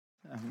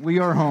We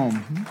are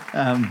home.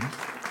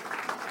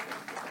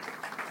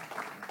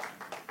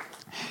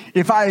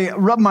 If I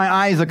rub my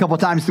eyes a couple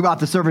times throughout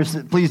the service,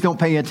 please don't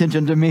pay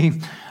attention to me.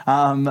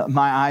 My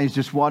eyes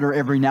just water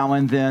every now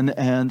and then,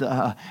 and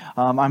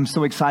I'm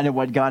so excited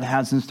what God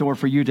has in store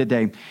for you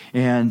today.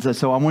 And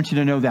so I want you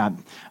to know that.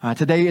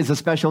 Today is a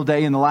special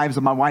day in the lives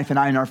of my wife and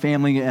I and our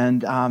family,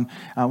 and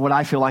what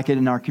I feel like it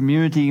in our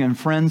community and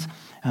friends.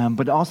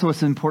 But also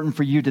it's important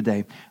for you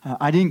today.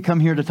 I didn't come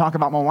here to talk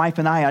about my wife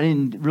and I. I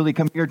didn't really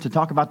come here to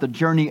talk about the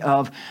journey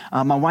of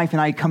my wife and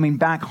I coming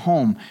back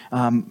home.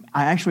 I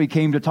actually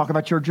came to talk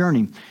about your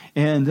journey.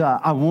 And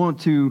I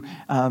want to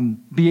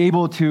be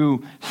able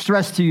to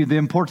stress to you the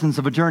importance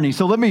of a journey.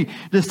 So let me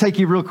just take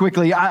you real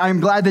quickly.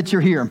 I'm glad that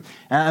you're here.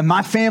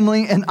 My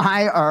family and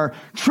I are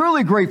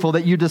truly grateful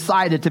that you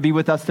decided to be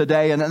with us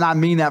today. And I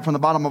mean that from the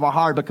bottom of our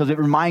heart, because it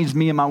reminds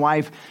me and my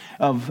wife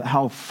of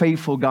how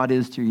faithful God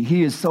is to you.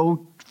 He is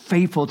so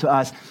faithful to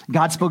us.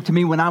 God spoke to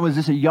me when I was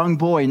just a young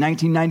boy in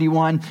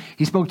 1991.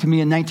 He spoke to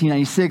me in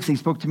 1996. He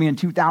spoke to me in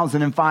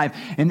 2005.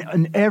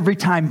 And every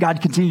time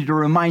God continued to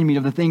remind me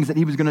of the things that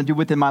he was going to do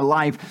within my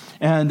life.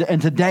 And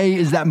today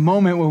is that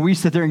moment where we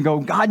sit there and go,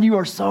 God, you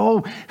are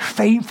so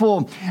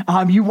faithful.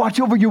 You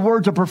watch over your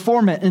word to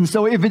perform it. And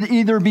so if it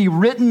either be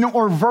written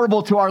or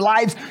verbal to our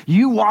lives,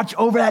 you watch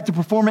over that to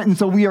perform it. And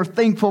so we are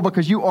thankful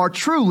because you are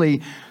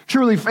truly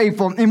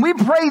faithful. And we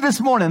pray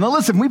this morning. Now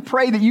listen, we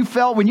pray that you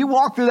felt when you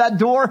walked through that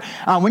door,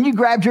 when you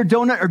grabbed your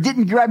donut or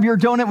didn't grab your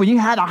donut, when you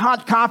had a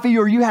hot coffee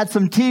or you had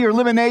some tea or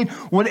lemonade,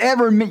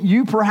 whatever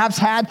you perhaps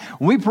had,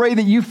 we pray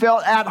that you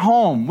felt at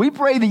home. We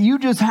pray that you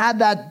just had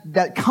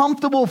that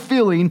comfortable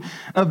feeling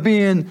of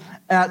being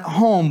at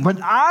home. But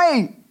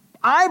I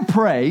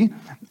pray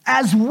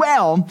as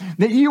well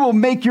that you will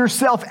make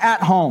yourself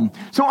at home.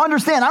 So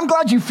understand, I'm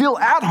glad you feel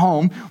at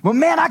home, but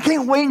man, I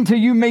can't wait until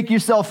you make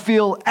yourself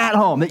feel at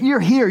home, that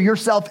you're here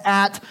yourself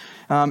at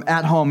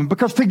home,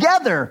 because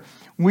together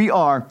we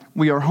are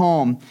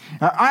home.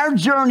 Our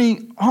journey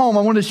home,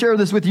 I want to share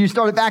this with you,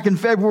 started back in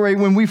February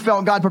when we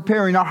felt God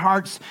preparing our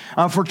hearts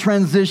for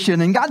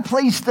transition. And God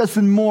placed us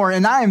in more.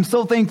 And I am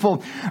so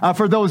thankful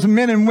for those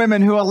men and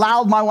women who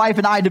allowed my wife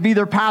and I to be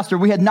their pastor.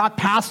 We had not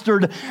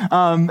pastored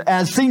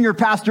as senior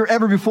pastor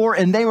ever before.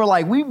 And they were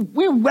like, we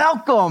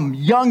welcome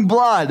young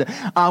blood.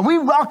 We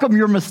welcome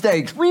your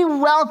mistakes. We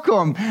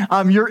welcome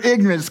your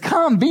ignorance.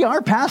 Come be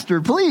our pastor,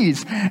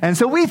 please. And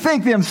so we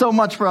thank them so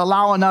much for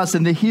allowing us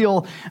and to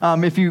heal.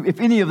 If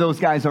any of those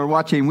guys are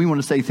watching, we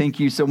want to say thank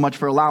you so much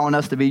for allowing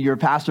us to be your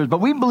pastors.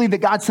 But we believe that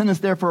God sent us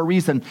there for a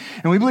reason.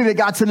 And we believe that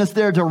God sent us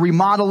there to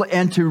remodel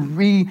and to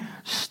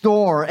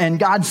restore. And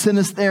God sent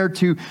us there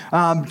to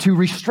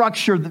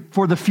restructure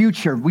for the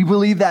future. We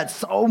believe that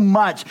so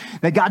much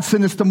that God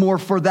sent us to more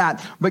for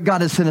that. But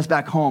God has sent us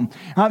back home.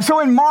 So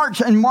in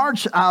March,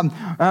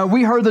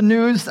 we heard the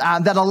news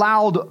that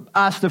allowed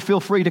us to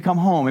feel free to come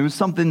home. It was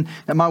something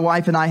that my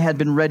wife and I had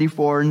been ready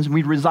for. And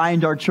we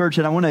resigned our church.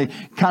 And I want to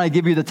kind of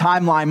give you the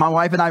timeline. My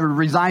wife and I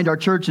resigned our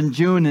church in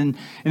June, and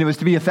it was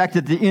to be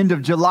effective at the end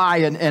of July.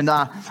 And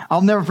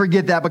I'll never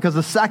forget that, because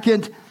the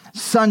second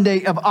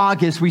Sunday of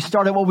August, we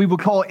started what we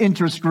would call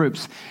interest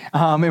groups.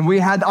 And we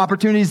had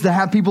opportunities to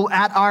have people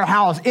at our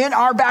house, in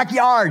our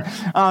backyard.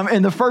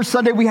 And the first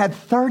Sunday, we had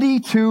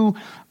 32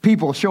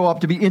 people show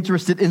up to be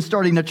interested in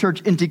starting a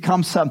church in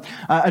Tecumseh,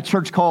 a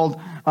church called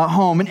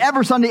Home. And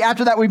every Sunday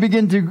after that, we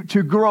begin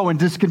to grow and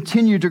just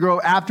continue to grow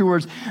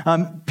afterwards.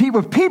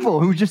 People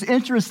who were just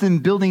interested in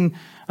building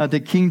the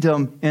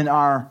kingdom in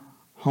our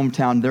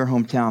hometown, their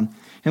hometown.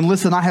 And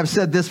listen, I have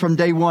said this from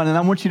day one, and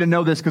I want you to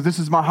know this because this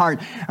is my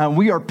heart.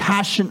 We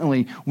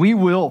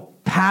will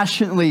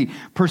passionately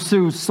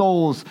pursue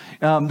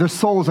the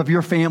souls of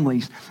your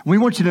families. We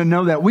want you to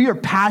know that we are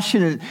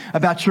passionate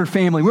about your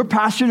family. We're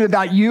passionate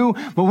about you,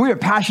 but we are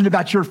passionate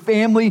about your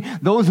family,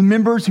 those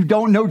members who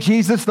don't know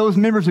Jesus, those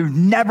members who've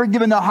never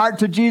given their heart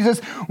to Jesus.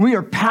 We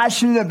are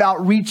passionate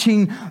about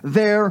reaching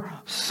their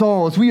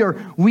souls.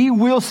 We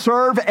will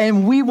serve,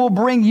 and we will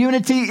bring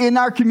unity in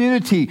our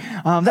community.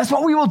 That's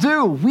what we will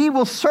do. We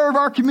will serve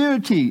our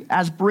community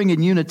as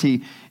bringing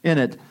unity in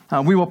it.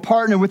 We will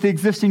partner with the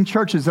existing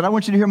churches. And I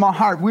want you to hear my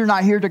heart. We're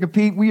not here to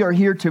compete. We are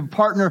here to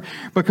partner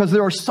because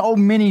there are so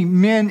many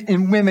men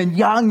and women,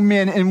 young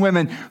men and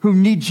women who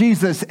need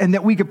Jesus, and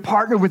that we could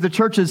partner with the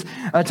churches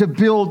to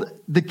build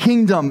the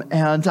kingdom.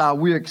 And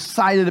we're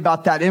excited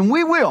about that. And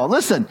we will.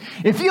 Listen,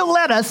 if you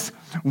let us,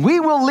 we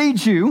will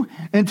lead you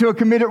into a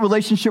committed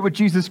relationship with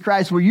Jesus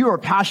Christ where you are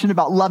passionate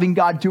about loving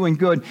God, doing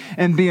good,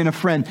 and being a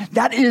friend.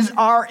 That is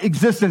our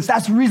existence.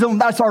 That's the reason.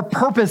 That's our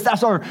purpose.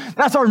 That's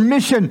our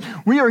mission.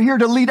 We are here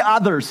to lead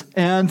others,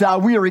 and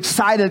we are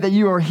excited that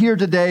you are here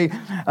today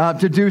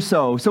to do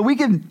so. So we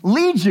can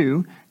lead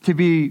you to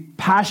be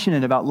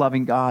passionate about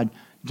loving God,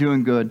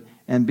 doing good,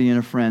 and being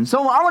a friend.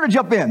 So I want to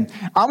jump in.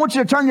 I want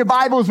you to turn your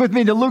Bibles with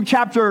me to Luke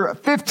chapter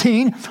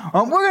 15.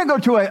 We're going to go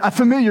to a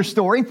familiar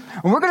story,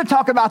 and we're going to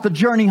talk about the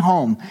journey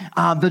home.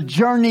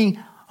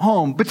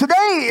 But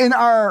today in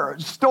our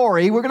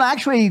story, we're going to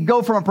actually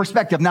go from a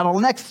perspective. Now, the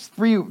next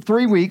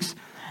three weeks,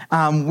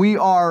 we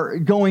are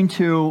going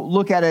to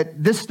look at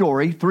it, this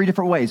story, three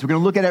different ways. We're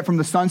going to look at it from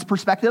the son's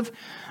perspective.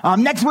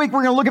 Next week,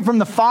 we're going to look at it from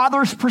the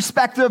father's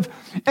perspective.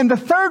 And the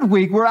third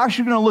week, we're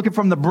actually going to look at it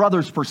from the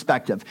brother's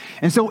perspective.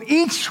 And so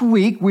each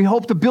week, we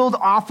hope to build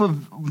off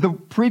of the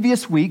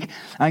previous week,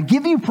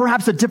 give you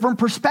perhaps a different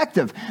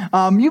perspective.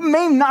 You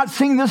may not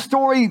sing this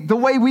story the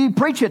way we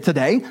preach it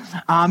today,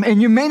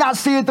 and you may not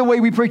see it the way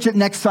we preach it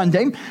next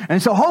Sunday.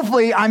 And so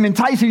hopefully, I'm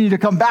enticing you to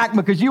come back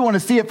because you want to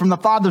see it from the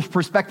father's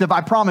perspective,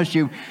 I promise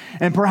you.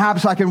 And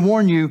perhaps I can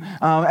warn you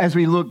as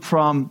we look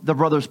from the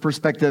brother's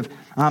perspective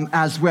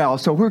as well.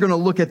 So we're going to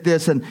look at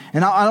this, and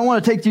I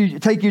want to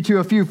take you to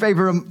a few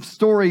favorite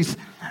stories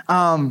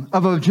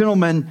of a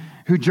gentleman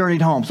who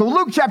journeyed home. So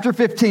Luke chapter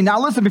 15.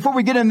 Now listen, before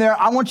we get in there,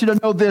 I want you to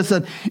know this.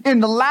 In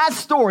the last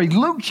story,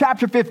 Luke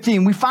chapter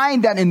 15, we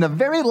find that in the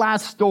very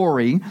last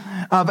story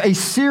of a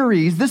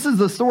series, this is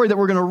the story that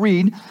we're going to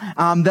read.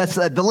 That's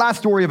the last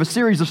story of a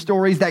series of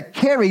stories that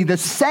carry the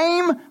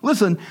same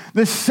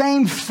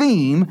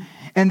theme,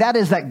 and that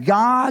is that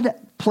God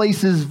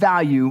places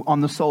value on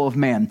the soul of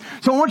man.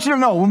 So I want you to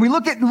know, when we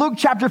look at Luke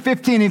chapter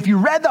 15, if you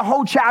read the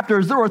whole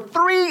chapters, there are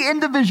three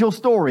individual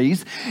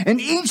stories,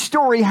 and each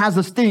story has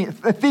a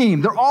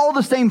theme. They're all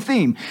the same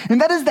theme,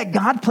 and that is that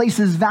God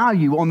places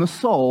value on the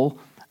soul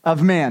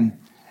of man.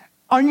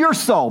 On your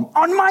soul,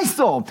 on my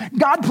soul.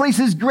 God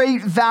places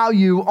great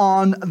value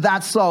on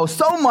that soul.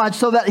 So much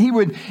so that he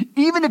would,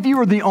 even if you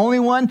were the only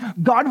one,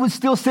 God would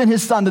still send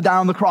his son to die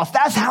on the cross.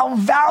 That's how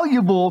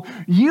valuable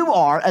you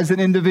are as an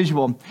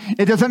individual.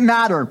 It doesn't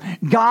matter.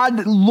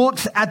 God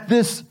looks at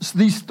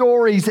these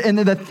stories, and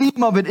the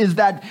theme of it is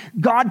that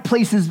God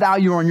places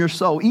value on your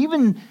soul.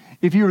 Even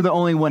if you were the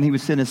only one, he would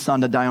send his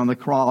son to die on the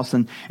cross.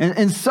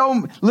 And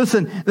so,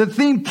 listen, the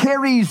theme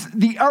carries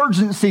the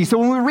urgency. So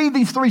when we read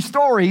these three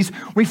stories,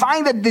 we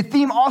find that the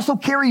theme also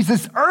carries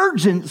this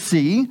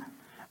urgency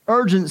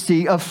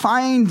of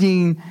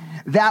finding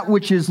that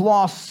which is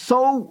lost,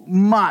 so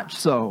much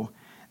so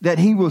that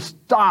he will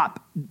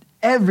stop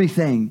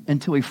everything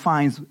until he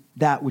finds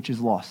that which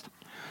is lost.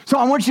 So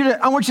I want you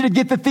to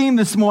get the theme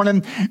this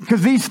morning,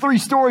 because these three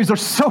stories are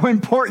so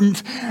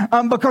important,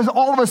 because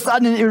all of a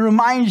sudden it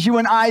reminds you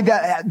and I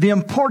that the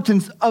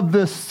importance of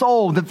the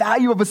soul, the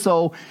value of a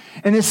soul,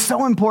 and it's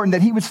so important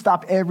that he would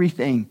stop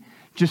everything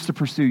just to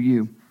pursue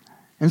you.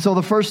 And so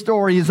the first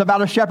story is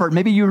about a shepherd.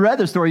 Maybe you read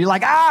the story. You're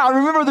like, I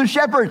remember the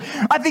shepherd.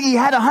 I think he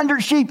had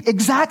 100 sheep.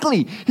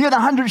 Exactly. He had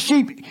 100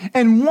 sheep,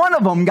 and one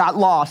of them got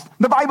lost.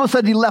 The Bible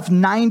said he left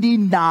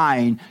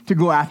 99 to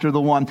go after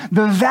the one.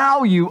 The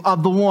value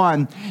of the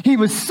one. He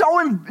was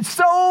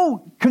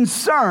so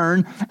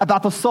concerned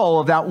about the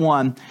soul of that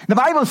one. The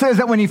Bible says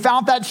that when he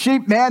found that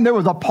sheep, man, there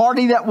was a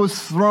party that was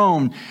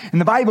thrown. And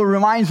the Bible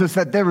reminds us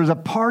that there was a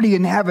party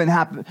in heaven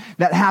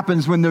that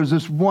happens when there's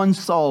this one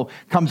soul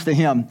comes to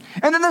him.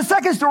 And then the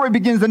second story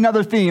begins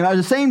another theme.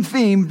 The same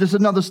theme, just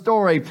another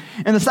story.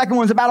 And the second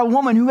one's about a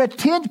woman who had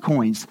 10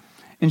 coins,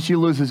 and she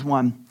loses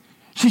one.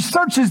 She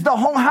searches the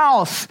whole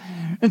house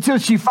until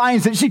she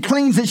finds it. She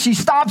cleans it. She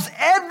stops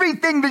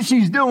everything that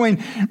she's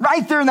doing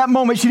right there in that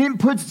moment. She didn't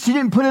put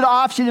it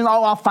off. She didn't,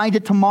 I'll find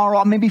it tomorrow.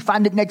 I'll maybe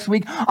find it next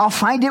week. I'll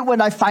find it when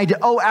I find it.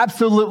 Oh,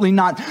 absolutely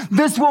not.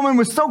 This woman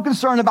was so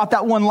concerned about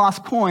that one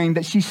lost coin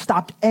that she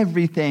stopped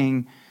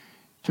everything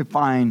to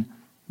find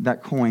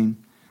that coin.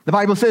 The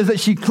Bible says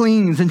that she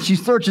cleans and she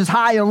searches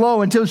high and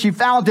low until she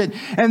found it.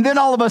 And then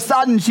all of a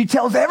sudden she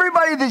tells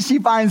everybody that she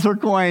finds her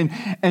coin,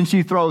 and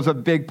she throws a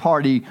big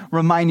party,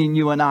 reminding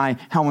you and I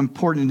how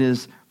important it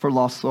is for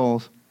lost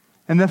souls.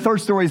 And the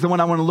third story is the one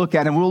I want to look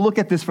at, and we'll look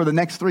at this for the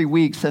next 3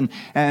 weeks. And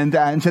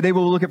today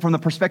we'll look at it from the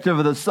perspective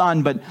of the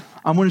son. But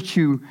I want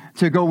you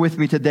to go with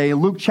me today.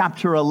 Luke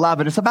chapter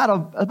 11. It's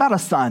about a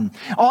son.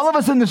 All of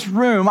us in this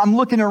room, I'm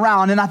looking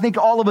around, and I think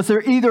all of us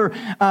are either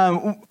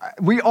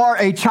we are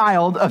a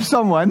child of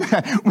someone,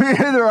 we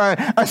either are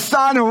a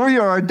son or we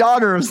are a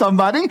daughter of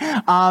somebody.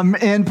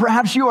 And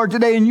perhaps you are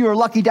today, and you are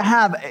lucky to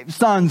have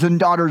sons and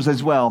daughters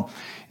as well.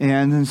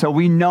 And so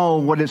we know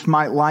what it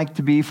might like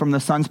to be from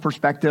the son's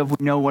perspective.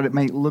 We know what it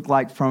may look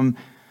like from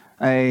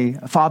a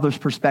father's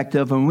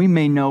perspective, and we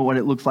may know what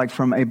it looks like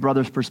from a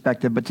brother's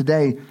perspective. But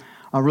today,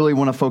 I really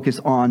want to focus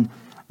on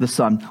the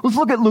son. Let's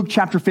look at Luke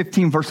chapter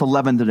 15, verse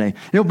 11 today.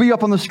 It'll be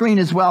up on the screen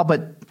as well,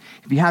 but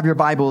if you have your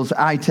Bibles,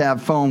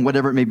 iTab, phone,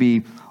 whatever it may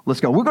be, let's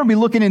go. We're going to be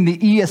looking in the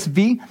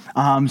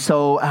ESV.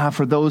 So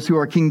for those who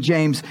are King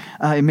James,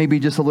 it may be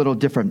just a little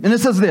different. And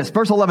it says this,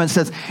 verse 11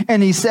 says,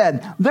 "And he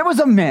said, there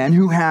was a man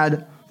who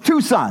had 2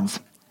 sons.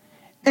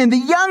 And the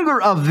younger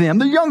of them,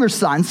 the younger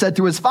son, said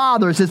to his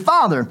father,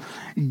 Father,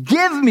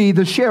 give me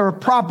the share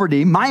of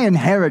property, my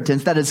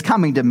inheritance that is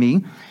coming to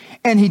me.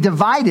 And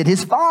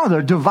his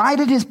father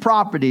divided his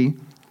property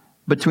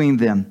between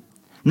them.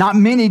 Not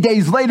many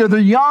days later,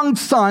 the young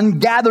son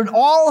gathered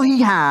all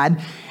he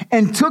had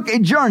and took a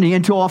journey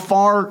into a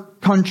far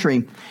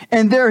country.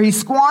 And there he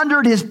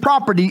squandered his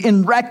property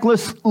in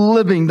reckless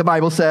living," the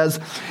Bible says.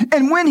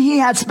 "And when he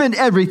had spent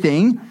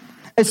everything,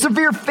 a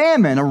severe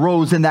famine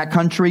arose in that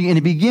country, and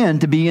he began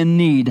to be in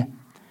need.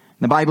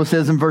 The Bible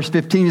says in verse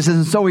 15, it says,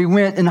 and so he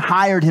went and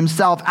hired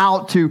himself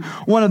out to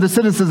one of the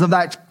citizens of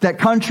that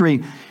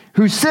country,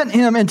 who sent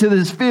him into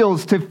his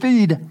fields to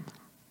feed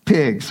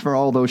pigs, for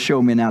all those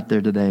showmen out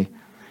there today.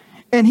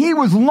 And he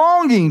was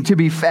longing to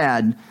be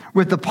fed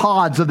with the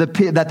pods of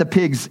that the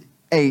pigs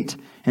ate,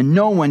 and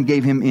no one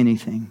gave him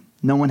anything.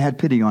 No one had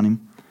pity on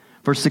him.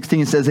 Verse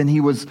 16 says, and he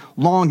was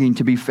longing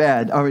to be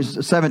fed. Or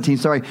 17,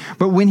 sorry.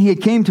 But when he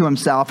had came to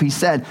himself, he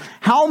said,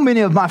 how many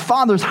of my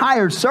father's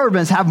hired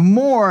servants have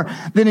more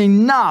than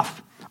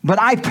enough, but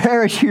I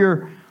perish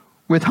here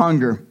with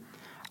hunger?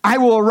 I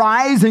will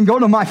arise and go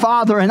to my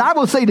father, and I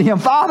will say to him,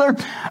 Father,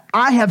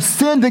 I have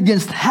sinned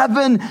against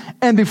heaven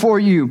and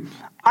before you.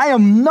 I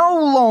am no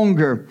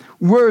longer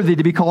worthy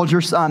to be called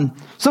your son.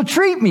 So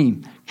treat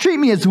me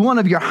as one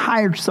of your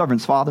hired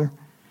servants, Father.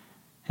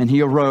 And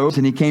he arose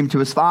and he came to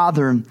his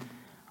father.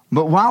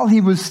 But while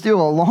he was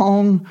still a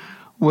long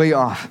way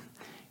off,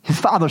 his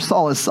father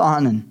saw his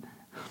son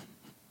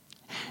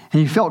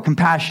and he felt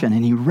compassion,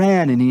 and he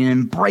ran and he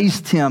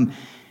embraced him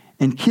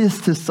and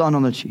kissed his son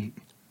on the cheek.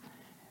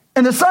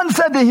 And the son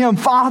said to him,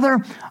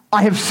 Father,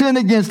 I have sinned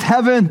against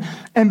heaven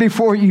and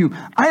before you.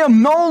 I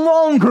am no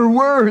longer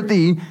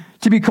worthy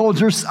to be called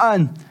your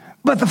son.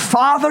 But the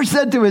father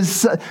said to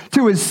his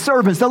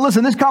servants, now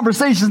listen, this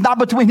conversation is not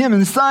between him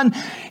and his son.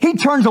 He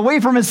turns away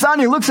from his son.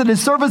 He looks at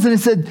his servants and he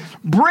said,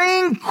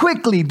 bring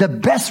quickly the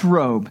best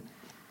robe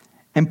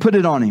and put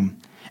it on him,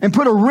 and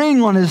put a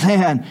ring on his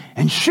hand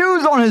and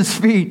shoes on his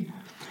feet,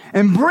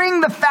 and bring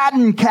the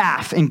fattened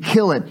calf and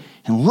kill it,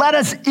 and let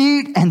us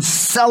eat and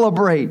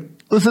celebrate.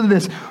 Listen to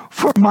this.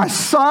 For my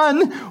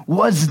son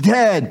was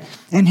dead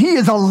and he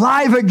is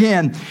alive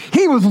again.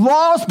 He was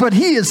lost, but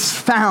he is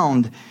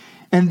found.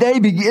 And they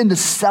begin to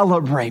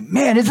celebrate.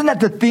 Man, isn't that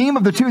the theme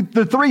of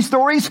the three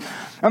stories?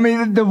 I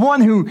mean, the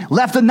one who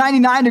left the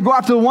 99 to go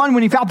after the one,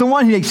 when he found the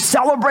one, they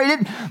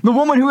celebrated. The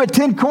woman who had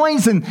 10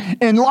 coins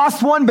and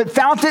lost one but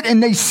found it,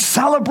 and they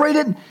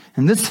celebrated.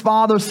 And this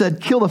father said,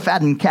 kill the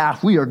fattened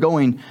calf. We are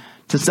going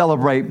to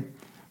celebrate.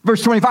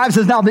 Verse 25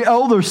 says, now the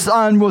older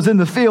son was in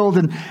the field,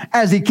 and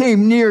as he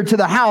came near to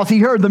the house, he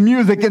heard the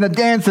music and the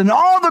dance and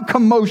all the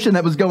commotion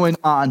that was going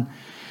on.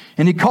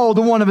 And he called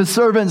to one of his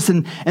servants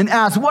and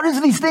asked, what does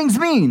these things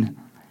mean?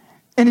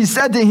 And he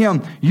said to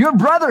him, your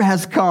brother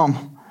has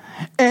come,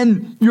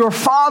 and your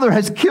father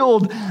has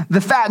killed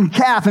the fattened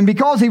calf, and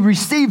because he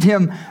received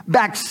him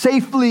back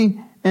safely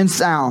and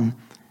sound.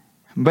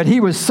 But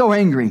he was so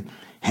angry,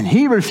 and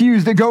he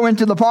refused to go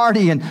into the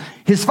party, and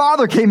his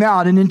father came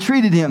out and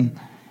entreated him.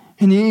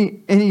 And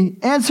he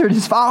answered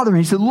his father, and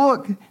he said,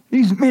 look,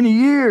 these many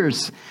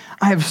years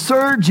I have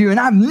served you, and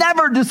I've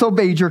never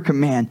disobeyed your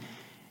command.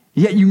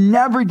 Yet you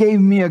never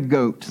gave me a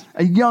goat,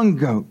 a young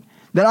goat,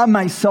 that I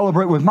might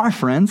celebrate with my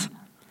friends.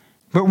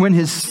 But when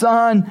this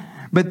son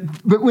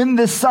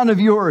of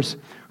yours,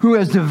 who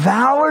has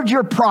devoured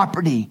your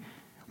property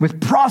with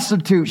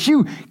prostitutes,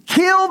 you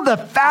killed the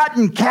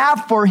fattened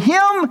calf for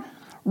him?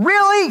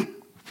 Really?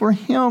 For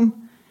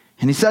him?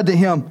 And he said to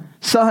him,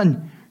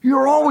 son,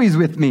 you're always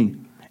with me,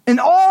 and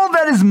all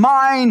that is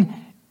mine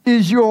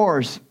is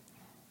yours.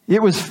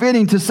 It was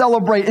fitting to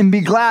celebrate and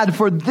be glad,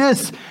 for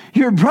this,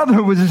 your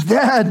brother was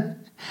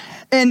dead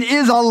and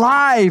is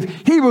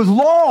alive. He was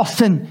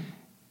lost and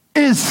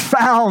is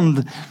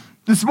found.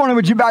 This morning,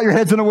 would you bow your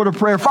heads in a word of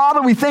prayer?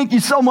 Father, we thank you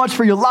so much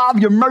for your love,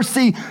 your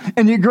mercy,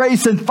 and your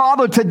grace. And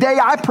Father, today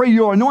I pray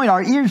you'll anoint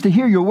our ears to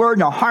hear your word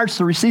and our hearts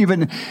to receive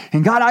it.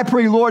 And God, I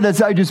pray, Lord,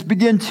 as I just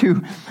begin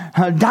to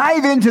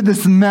dive into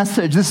this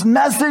message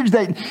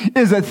that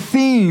is a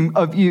theme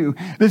of you,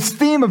 this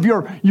theme of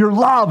your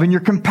love and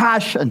your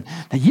compassion,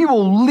 that you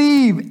will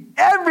leave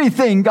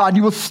everything, God,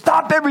 you will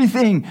stop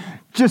everything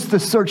just to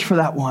search for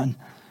that one.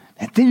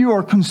 That you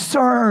are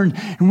concerned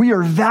and we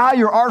are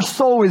valued, our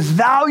soul is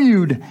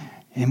valued,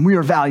 and we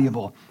are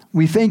valuable.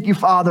 We thank you,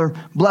 Father.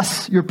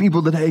 Bless your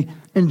people today.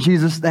 In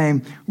Jesus'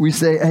 name, we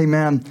say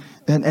amen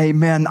and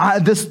amen.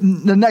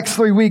 The next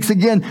 3 weeks,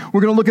 again,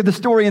 we're going to look at the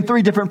story in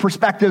 3 different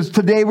perspectives.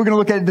 Today, we're going to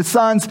look at the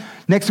sons.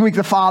 Next week,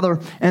 the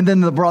father, and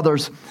then the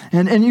brothers.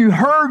 And you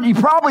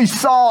probably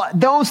saw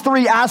those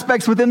 3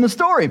 aspects within the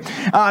story.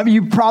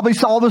 You probably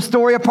saw the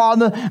story upon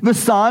the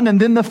son,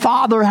 and then the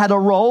father had a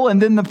role,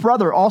 and then the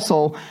brother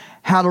also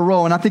had a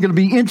role. And I think it'll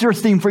be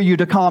interesting for you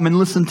to come and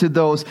listen to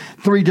those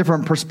 3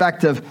 different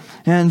perspectives.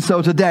 And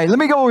so today, let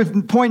me go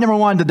with point number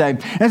 1 today.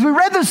 As we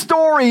read the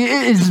story,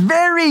 it is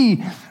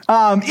very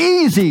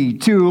easy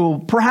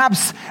to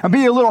perhaps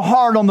be a little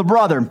hard on the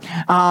brother.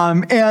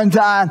 And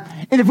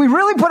if we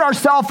really put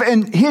ourselves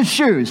in his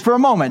shoes for a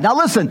moment. Now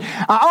listen,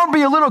 I want to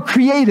be a little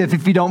creative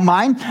if you don't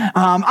mind.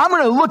 I'm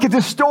going to look at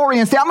this story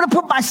and say, I'm going to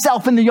put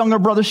myself in the younger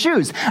brother's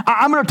shoes.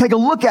 I'm going to take a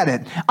look at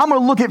it. I'm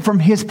going to look at it from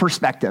his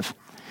perspective.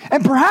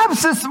 And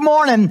perhaps this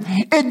morning,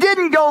 it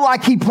didn't go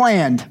like he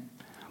planned.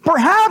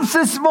 Perhaps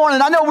this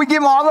morning, I know we give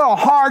him a little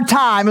hard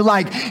time.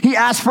 Like, he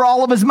asked for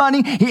all of his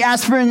money. He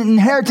asked for an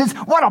inheritance.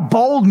 What a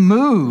bold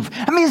move.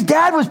 I mean, his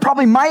dad was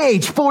probably my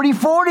age,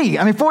 44.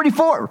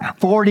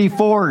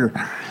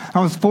 I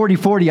was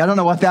 40. I don't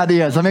know what that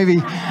is. Or maybe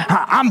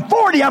I'm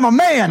 40. I'm a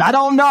man. I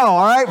don't know.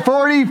 All right.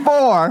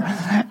 44.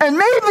 And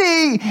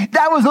maybe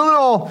that was a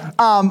little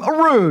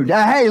rude.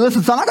 Hey,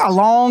 listen, son, I got a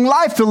long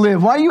life to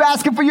live. Why are you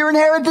asking for your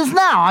inheritance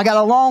now? I got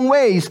a long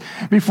ways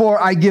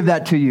before I give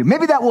that to you.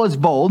 Maybe that was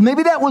bold.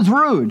 Maybe that was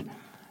rude.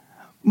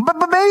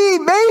 But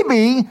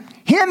maybe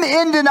him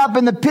ending up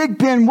in the pig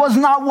pen was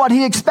not what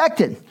he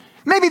expected.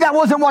 Maybe that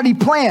wasn't what he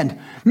planned.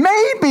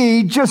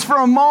 Maybe just for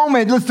a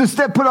moment, let's just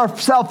put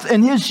ourselves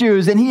in his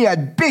shoes, and he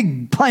had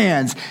big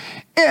plans.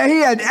 He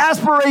had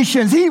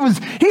aspirations. He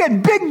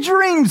had big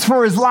dreams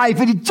for his life,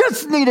 and he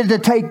just needed to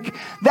take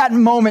that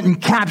moment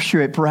and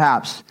capture it,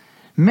 perhaps.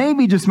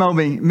 Maybe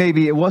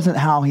it wasn't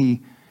how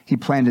he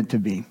planned it to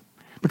be.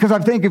 Because I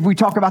think if we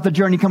talk about the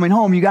journey coming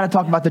home, you got to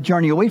talk about the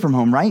journey away from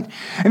home, right?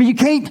 I mean, you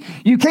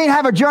can't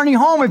have a journey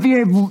home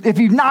if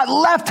you've not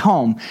left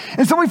home.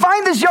 And so we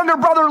find this younger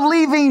brother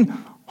leaving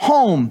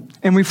home,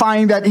 and we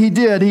find that he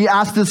did. He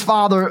asked his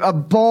father a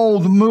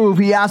bold move.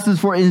 He asked us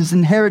for his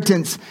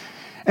inheritance.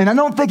 And I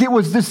don't think it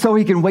was just so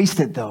he can waste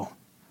it, though.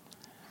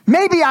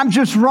 Maybe I'm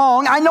just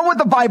wrong. I know what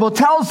the Bible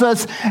tells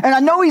us, and I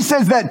know he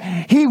says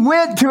that he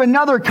went to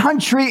another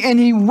country and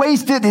he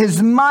wasted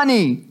his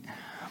money.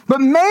 But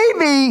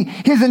maybe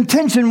his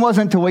intention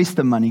wasn't to waste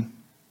the money.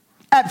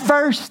 At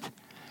first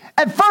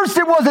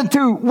it wasn't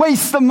to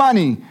waste the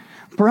money.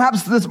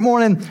 Perhaps this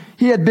morning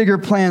he had bigger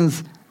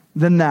plans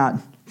than that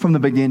from the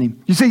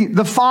beginning. You see,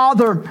 the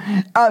further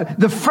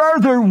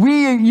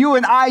you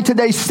and I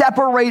today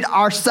separate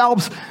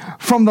ourselves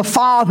from the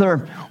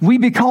Father, we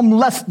become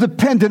less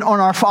dependent on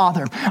our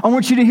Father. I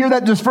want you to hear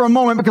that just for a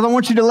moment, because I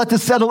want you to let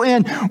this settle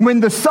in.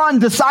 When the son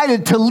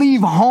decided to leave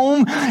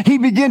home, he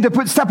began to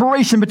put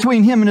separation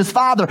between him and his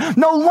father.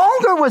 No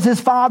longer was his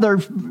father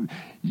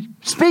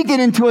speaking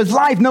into his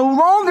life. No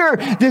longer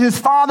did his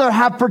father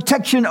have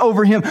protection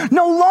over him.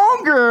 No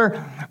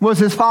longer was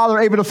his father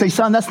able to say,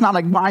 son, that's not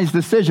a wise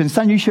decision.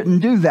 Son, you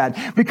shouldn't do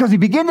that. Because he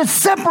began to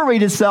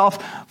separate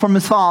himself from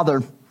his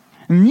father.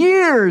 In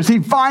years, he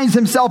finds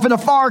himself in a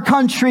far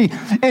country,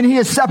 and he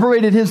has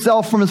separated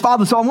himself from his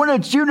father. So I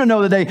wanted you to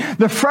know today,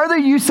 the further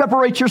you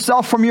separate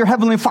yourself from your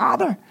heavenly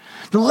Father,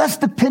 the less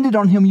dependent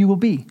on him you will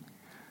be.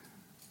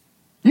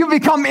 You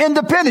become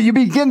independent. You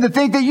begin to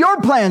think that your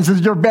plans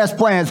is your best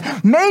plans.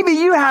 Maybe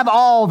you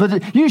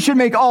should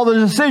make all the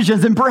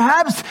decisions, and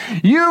perhaps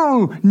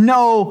you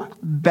know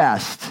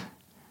best.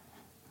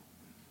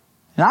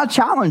 And I'll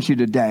challenge you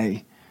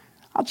today.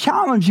 I'll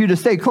challenge you to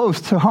stay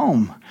close to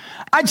home.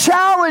 I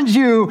challenge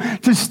you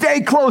to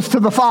stay close to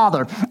the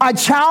Father. I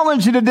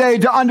challenge you today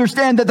to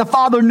understand that the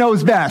Father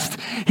knows best.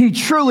 He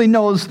truly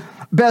knows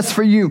best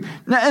for you.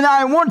 And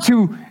I want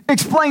to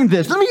explain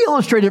this. Let me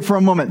illustrate it for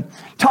a moment.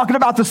 Talking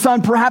about the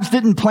son perhaps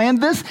didn't plan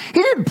this.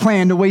 He didn't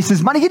plan to waste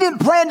his money. He didn't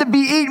plan to be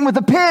eaten with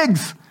the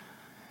pigs.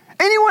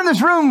 Anyone in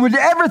this room would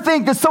ever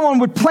think that someone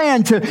would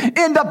plan to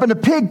end up in a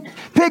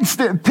pig's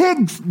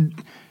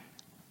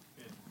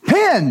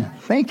pen?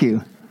 Thank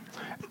you.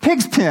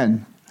 Pig's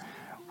pen.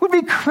 Would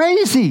be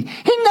crazy.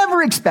 He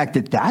never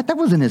expected that. That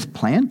wasn't his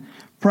plan.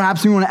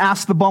 Perhaps you want to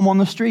ask the bum on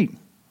the street,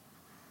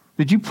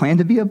 did you plan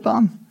to be a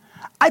bum?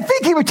 I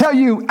think he would tell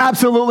you,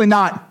 absolutely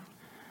not.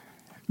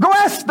 Go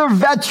ask the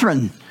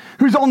veteran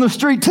who's on the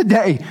street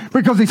today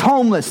because he's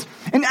homeless,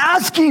 and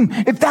ask him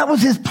if that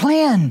was his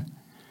plan.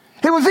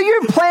 Was it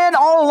your plan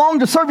all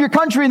along to serve your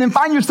country and then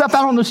find yourself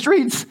out on the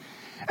streets?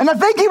 And I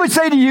think he would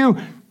say to you,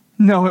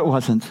 no, it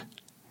wasn't.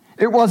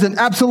 It wasn't.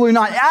 Absolutely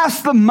not.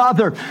 Ask the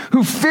mother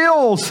who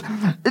feels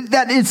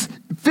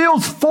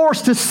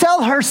forced to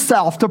sell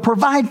herself to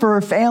provide for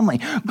her family.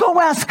 Go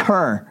ask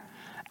her.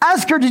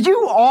 Ask her, did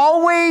you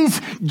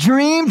always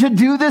dream to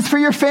do this for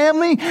your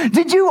family?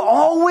 Did you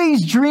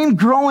always dream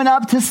growing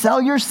up to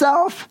sell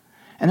yourself?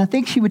 And I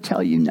think she would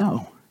tell you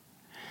no.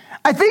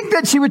 I think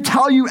that she would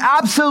tell you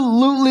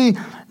absolutely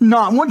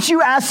not. Once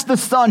you ask the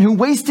son who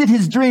wasted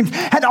his dreams,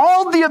 had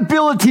all the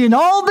ability and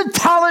all the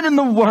talent in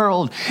the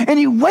world, and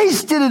he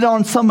wasted it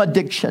on some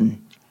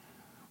addiction.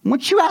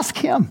 Once you ask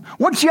him,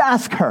 once you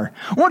ask her,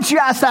 once you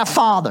ask that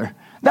father,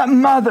 that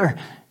mother,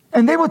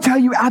 and they will tell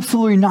you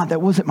absolutely not.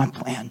 That wasn't my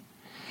plan.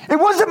 It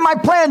wasn't my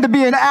plan to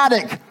be an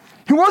addict.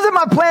 It wasn't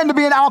my plan to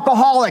be an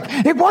alcoholic.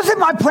 It wasn't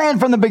my plan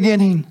from the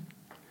beginning.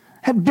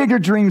 I had bigger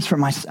dreams for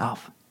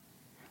myself.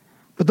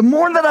 But the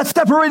more that I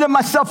separated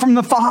myself from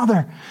the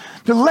Father,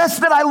 the less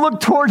that I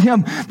looked toward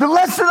him, the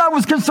less that I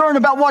was concerned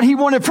about what he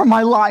wanted from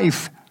my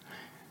life.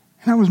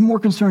 And I was more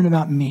concerned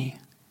about me.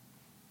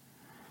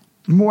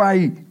 The more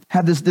I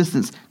had this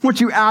distance. Once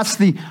you ask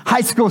the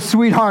high school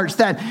sweethearts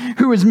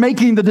who is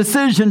making the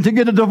decision to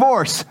get a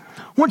divorce,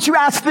 once you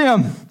ask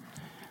them,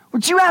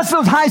 would you ask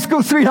those high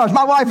school sweethearts?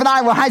 My wife and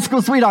I were high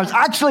school sweethearts.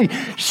 Actually,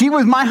 she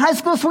was my high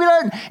school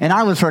sweetheart, and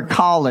I was her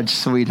college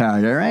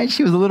sweetheart, all right?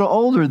 She was a little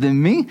older than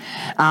me,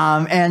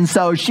 and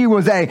so she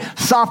was a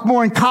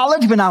sophomore in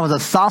college when I was a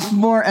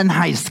sophomore in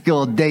high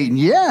school dating.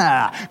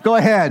 Yeah, go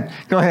ahead.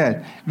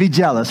 Be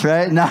jealous,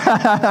 right? No.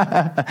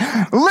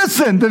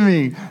 Listen to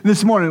me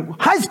this morning.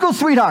 High school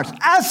sweethearts,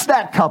 ask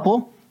that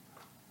couple,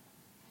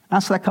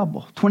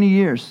 20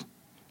 years.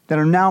 that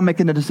are now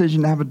making a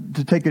decision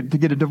to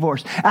get a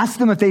divorce. Ask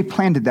them if they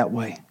planned it that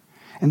way.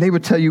 And they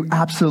would tell you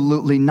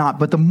absolutely not.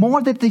 But the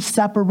more that they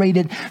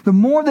separated, the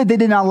more that they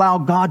didn't allow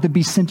God to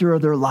be center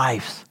of their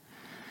lives,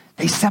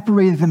 they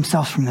separated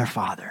themselves from their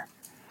father.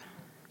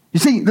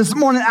 You see, this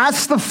morning,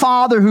 ask the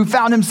father who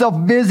found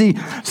himself busy,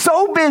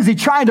 so busy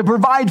trying to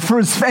provide for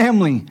his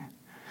family,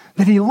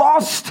 that he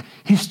lost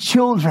his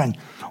children.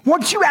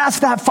 Once you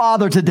ask that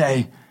father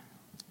today,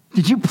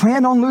 did you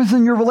plan on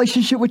losing your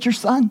relationship with your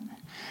son?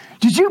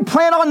 Did you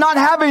plan on not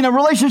having a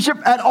relationship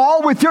at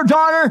all with your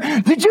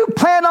daughter? Did you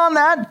plan on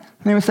that?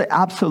 And they would say,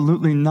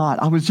 absolutely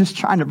not. I was just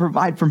trying to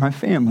provide for my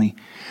family.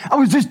 I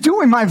was just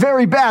doing my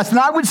very best. And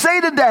I would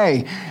say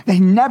today, they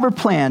never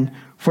planned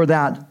for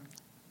that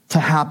to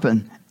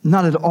happen.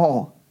 Not at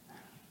all.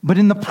 But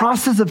in the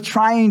process of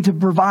trying to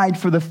provide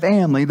for the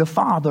family, the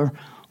father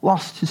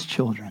lost his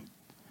children.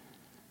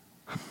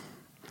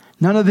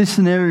 None of these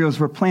scenarios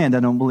were planned,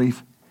 I don't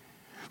believe.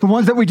 The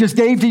ones that we just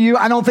gave to you,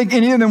 I don't think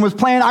any of them was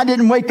planned. I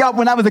didn't wake up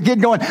when I was a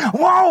kid going,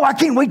 whoa, I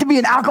can't wait to be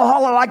an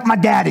alcoholic like my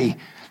daddy.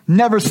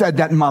 Never said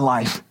that in my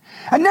life.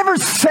 I never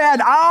said,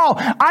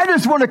 oh, I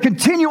just want to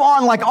continue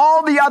on like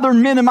all the other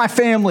men in my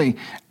family.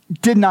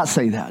 Did not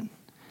say that.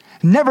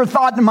 Never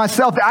thought to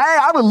myself,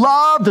 I would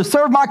love to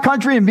serve my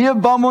country and be a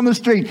bum on the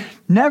street.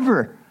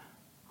 Never.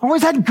 I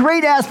always had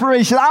great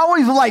aspirations. I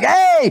always was like,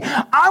 hey,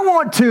 I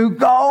want to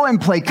go and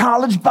play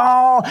college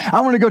ball. I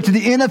want to go to the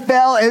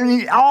NFL.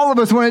 And all of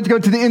us wanted to go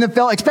to the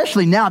NFL,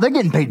 especially now. They're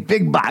getting paid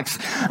big bucks.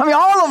 I mean,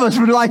 all of us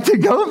would like to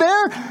go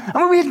there. I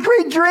mean, we had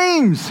great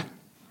dreams.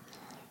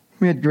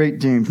 We had great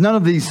dreams. None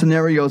of these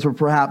scenarios were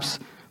perhaps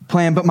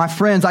planned. But my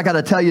friends, I got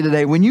to tell you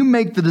today, when you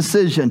make the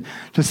decision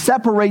to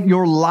separate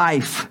your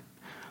life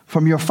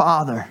from your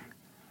father,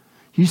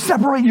 you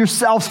separate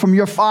yourselves from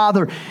your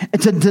father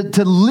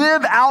to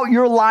live out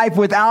your life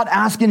without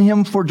asking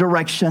him for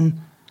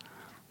direction.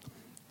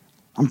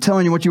 I'm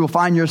telling you, what you will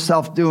find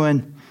yourself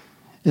doing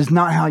is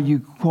not how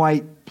you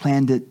quite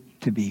planned it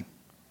to be.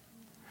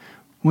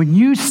 When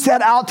you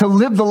set out to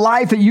live the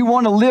life that you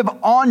want to live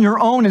on your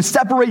own and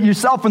separate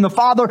yourself from the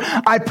Father,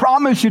 I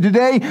promise you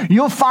today,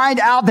 you'll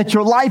find out that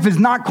your life is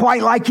not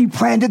quite like you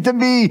planned it to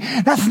be.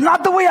 That's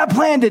not the way I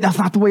planned it. That's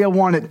not the way I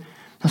wanted.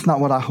 That's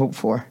not what I hoped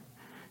for.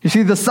 You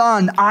see, the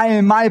son,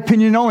 in my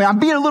opinion only, I'm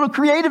being a little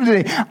creative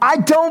today. I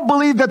don't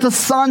believe that the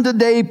son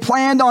today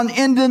planned on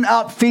ending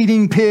up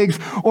feeding pigs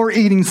or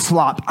eating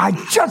slop. I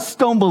just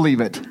don't believe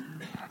it.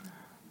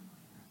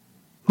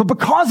 But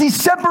because he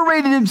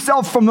separated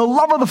himself from the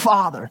love of the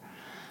Father,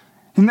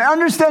 and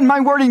understand my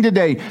wording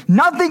today,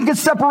 nothing can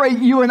separate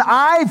you and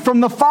I from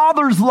the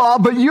Father's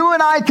love, but you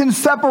and I can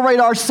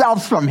separate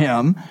ourselves from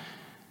him.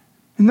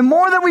 And the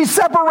more that we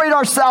separate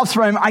ourselves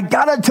from him, I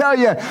gotta tell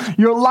you,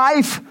 your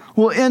life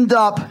will end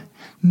up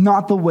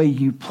not the way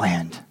you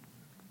planned.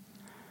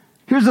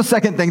 Here's the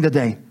second thing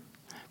today.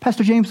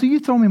 Pastor James, will you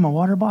throw me my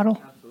water bottle?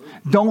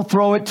 Absolutely. Don't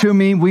throw it to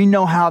me. We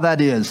know how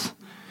that is.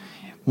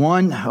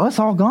 It's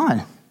all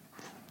gone.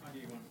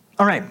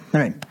 All right.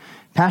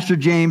 Pastor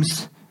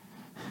James.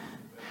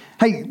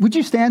 Hey, would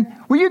you stand?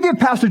 Will you give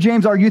Pastor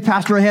James, our youth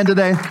pastor, a hand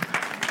today?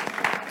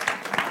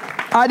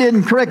 I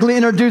didn't correctly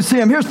introduce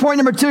him. Here's point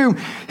number 2.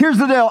 Here's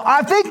the deal.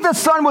 I think the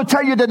son would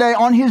tell you today,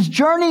 on his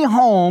journey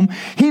home,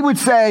 he would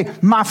say,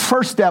 my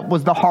first step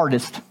was the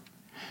hardest.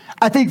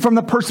 I think from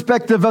the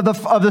perspective of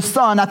the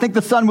son, I think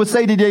the son would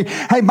say today,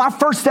 hey, my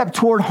first step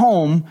toward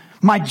home,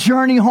 my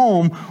journey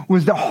home,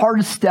 was the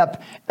hardest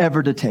step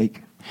ever to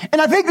take. And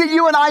I think that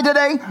you and I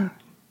today,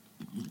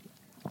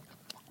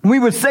 we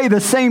would say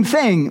the same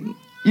thing.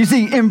 You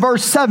see, in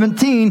verse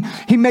 17,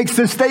 he makes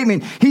this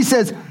statement. He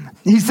says,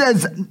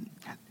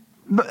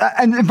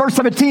 and in verse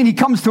 17, he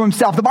comes to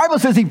himself. The Bible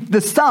says the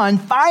son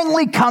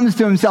finally comes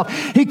to himself.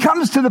 He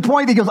comes to the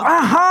point that he goes,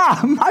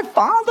 aha, my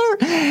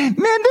father,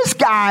 man, this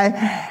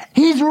guy,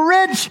 he's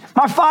rich.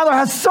 My father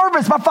has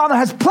servants. My father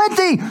has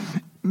plenty.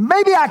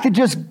 Maybe I could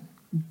just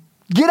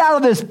get out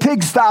of this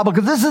pigsty,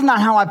 because this is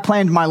not how I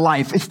planned my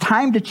life. It's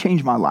time to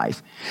change my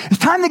life. It's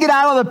time to get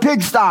out of the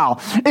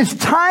pigsty. It's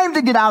time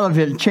to get out of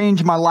it and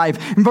change my life.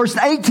 In verse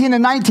 18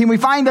 and 19, we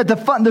find that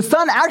the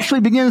son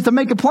actually begins to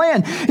make a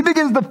plan. He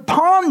begins to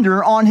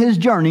ponder on his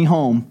journey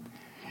home.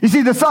 You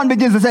see, the son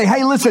begins to say,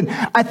 hey, listen,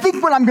 I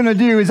think what I'm going to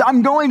do is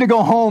I'm going to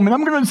go home and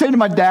I'm going to say to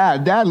my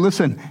dad,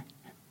 listen,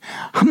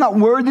 I'm not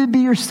worthy to be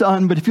your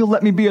son, but if you'll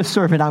let me be a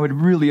servant, I would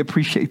really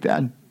appreciate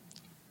that.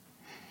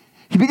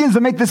 He begins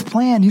to make this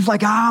plan. He's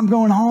like, I'm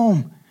going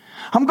home.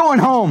 I'm going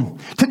home.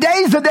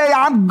 Today's the day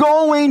I'm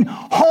going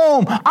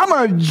home. I'm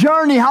on a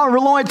journey, however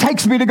long it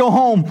takes me to go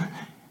home.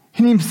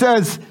 And he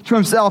says to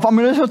himself, I'm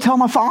going to tell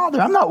my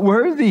father, I'm not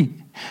worthy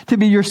to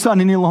be your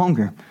son any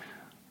longer.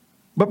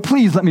 But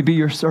please let me be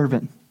your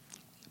servant.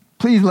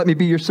 Please let me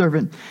be your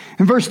servant.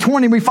 In verse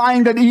 20, we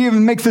find that he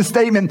even makes a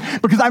statement,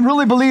 because I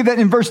really believe that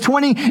in verse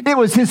 20, it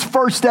was his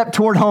first step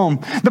toward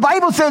home. The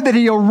Bible said that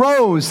he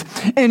arose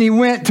and he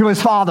went to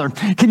his father.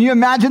 Can you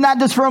imagine that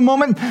just for a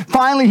moment?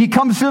 Finally, he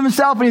comes to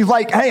himself and he's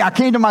like, hey, I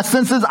came to my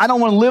senses. I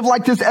don't want to live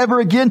like this ever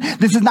again.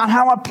 This is not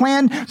how I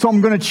planned, so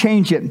I'm going to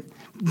change it.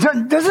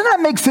 Doesn't that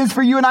make sense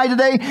for you and I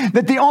today?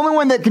 That the only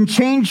one that can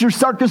change your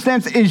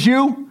circumstance is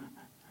you?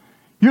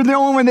 You're the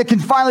only one that can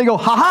finally go,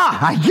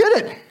 I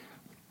get it.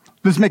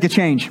 Let's make a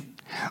change.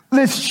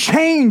 Let's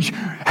change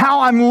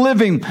how I'm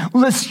living.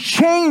 Let's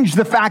change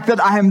the fact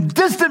that I am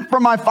distant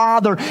from my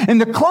Father.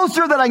 And the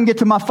closer that I can get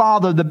to my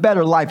Father, the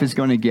better life is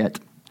going to get.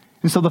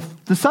 And so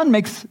the Son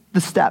makes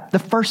the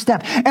first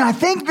step. And I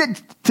think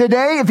that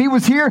today, if he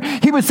was here,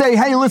 he would say,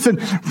 hey, listen,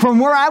 from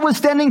where I was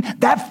standing,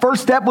 that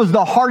first step was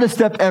the hardest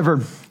step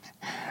ever.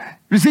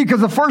 You see,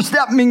 because the first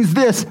step means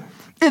this.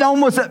 It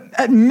almost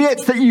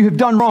admits that you have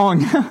done wrong.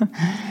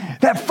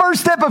 That first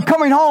step of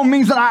coming home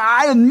means that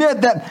I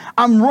admit that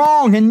I'm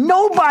wrong. And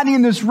nobody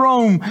in this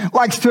room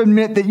likes to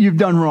admit that you've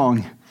done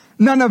wrong.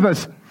 None of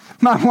us.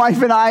 My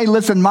wife and I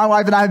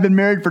have been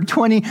married for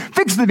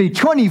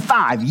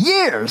 25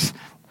 years.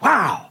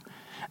 Wow.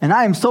 And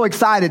I am so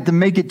excited to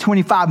make it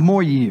 25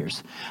 more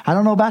years. I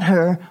don't know about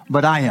her,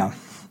 but I am.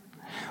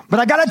 But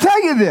I got to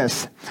tell you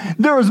this.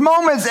 There was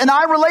moments in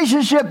our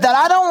relationship that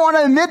I don't want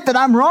to admit that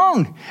I'm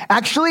wrong.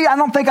 Actually, I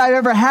don't think I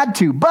ever had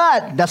to,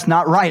 but that's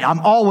not right. I'm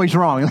always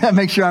wrong. Let me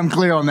make sure I'm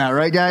clear on that,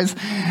 right, guys?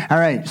 All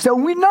right. So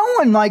no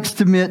one likes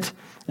to admit,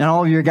 and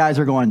all of you guys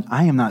are going,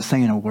 I am not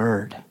saying a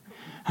word.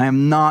 I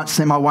am not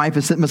saying, my wife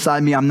is sitting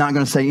beside me. I'm not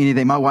going to say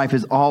anything. My wife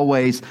is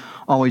always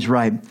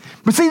right.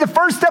 But see, the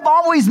first step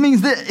always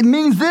means this. It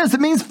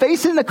means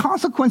facing the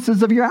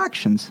consequences of your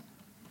actions.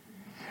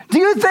 Do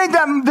you think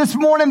that this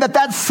morning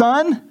that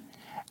son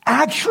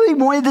actually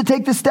wanted to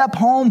take the step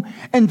home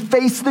and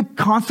face the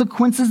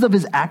consequences of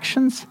his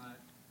actions?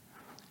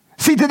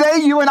 See, today,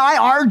 you and I,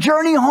 our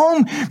journey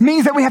home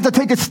means that we have to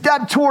take a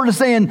step toward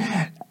saying,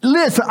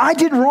 listen, I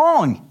did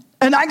wrong.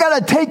 And I got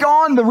to take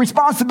on the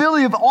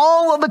responsibility of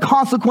all of the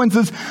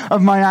consequences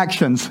of my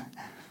actions.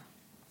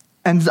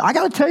 And I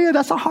got to tell you,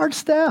 that's a hard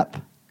step.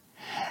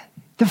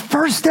 The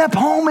first step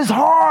home is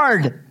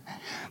hard.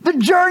 The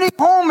journey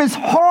home is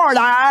hard.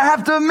 I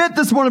have to admit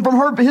this morning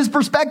from his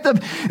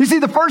perspective. You see,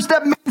 the first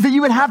step means that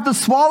you would have to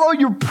swallow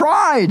your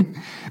pride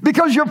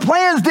because your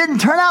plans didn't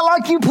turn out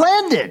like you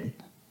planned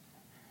it.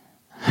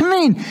 I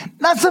mean,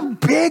 that's a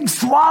big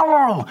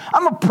swallow.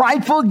 I'm a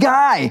prideful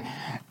guy.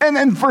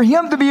 And for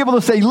him to be able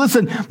to say,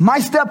 listen, my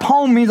step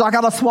home means I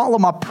got to swallow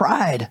my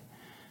pride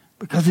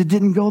because it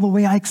didn't go the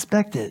way I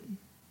expected.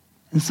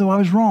 And so I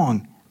was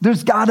wrong.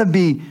 There's got to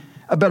be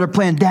a better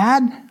plan.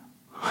 Dad,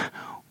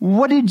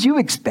 what did you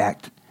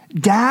expect?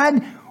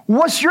 Dad,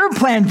 what's your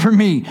plan for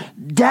me?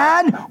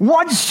 Dad,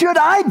 what should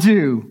I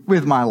do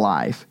with my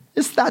life?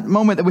 It's that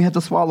moment that we have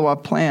to swallow our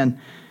plan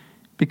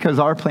because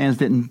our plans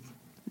didn't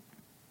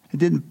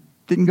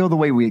go the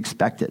way we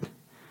expected.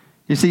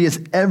 You see, it's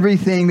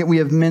everything that we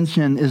have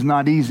mentioned is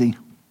not easy.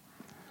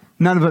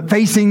 None of it.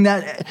 Facing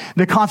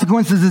the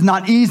consequences is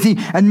not easy.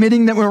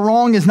 Admitting that we're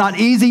wrong is not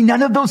easy.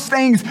 None of those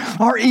things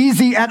are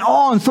easy at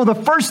all. And so the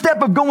first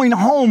step of going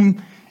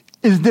home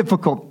is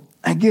difficult.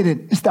 I get it.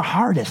 It's the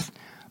hardest.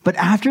 But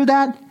after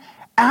that,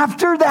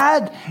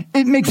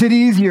 it makes it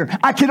easier.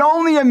 I can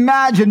only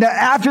imagine that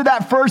after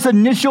that first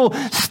initial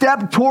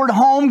step toward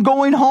home,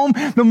 going home,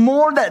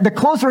 the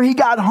closer he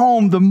got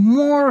home, the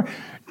more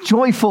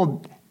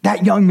joyful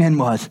that young man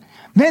was.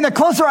 Man, the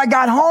closer I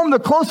got home, the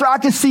closer I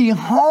could see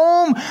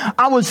home.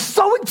 I was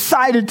so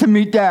excited to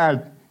meet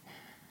Dad.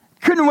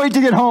 Couldn't wait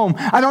to get home.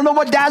 I don't know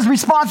what Dad's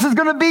response is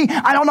going to be.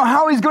 I don't know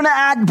how he's going to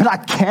act, but I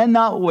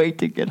cannot wait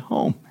to get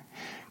home.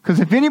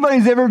 Because if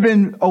anybody's ever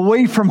been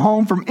away from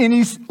home from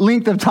any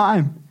length of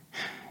time,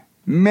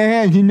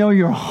 man, you know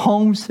you're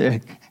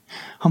homesick.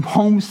 I'm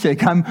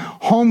homesick. I'm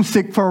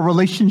homesick for a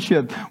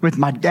relationship with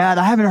my dad.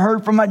 I haven't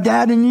heard from my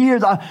dad in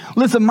years.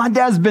 Listen, my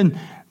dad's been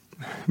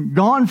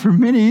gone for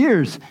many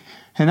years.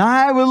 And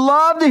I would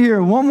love to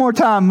hear one more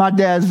time my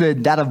dad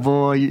said, "Dada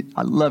boy,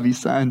 I love you,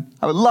 son."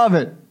 I would love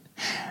it.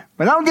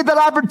 But I don't get that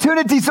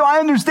opportunity, so I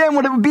understand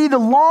what it would be to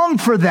long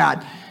for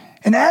that.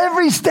 And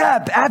every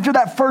step after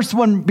that first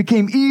one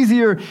became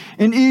easier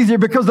and easier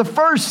because the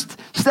first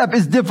step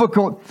is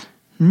difficult.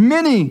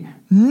 Many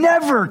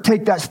never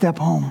take that step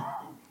home.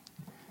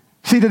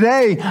 See,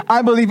 today,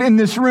 I believe in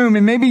this room,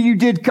 and maybe you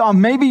did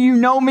come. Maybe you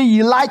know me,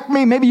 you like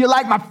me, maybe you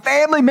like my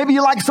family, maybe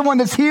you like someone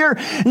that's here,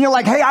 and you're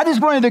like, hey, I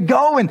just wanted to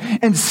go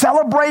and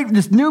celebrate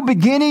this new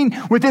beginning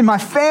within my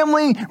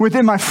family,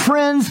 within my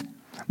friends.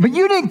 But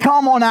you didn't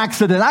come on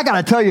accident. I got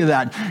to tell you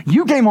that.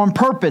 You came on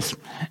purpose.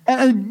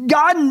 And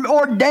God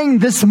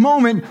ordained this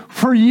moment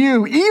for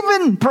you,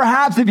 even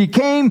perhaps if you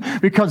came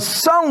because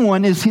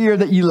someone is here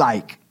that you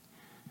like.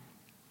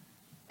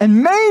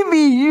 And maybe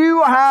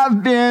you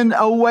have been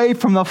away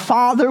from the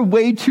Father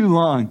way too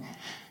long.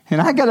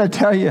 And I got to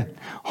tell you,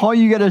 all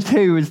you got to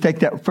do is take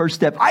that first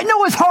step. I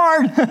know it's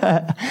hard.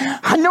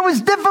 I know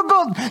it's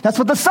difficult. That's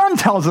what the Son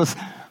tells us.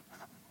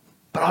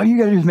 But all you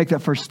got to do is make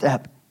that first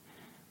step.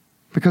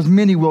 Because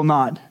many will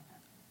not.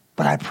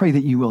 But I pray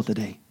that you will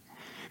today.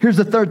 Here's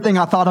the third thing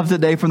I thought of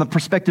today from the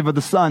perspective of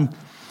the Son.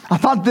 I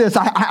thought this.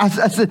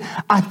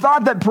 I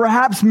thought that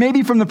perhaps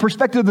maybe from the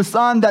perspective of the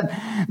Son that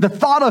the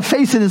thought of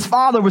facing his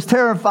Father was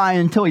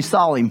terrifying until he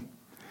saw him.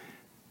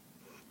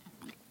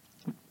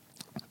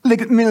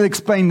 Let me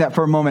explain that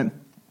for a moment.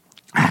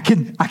 I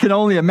can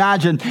only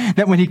imagine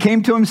that when he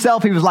came to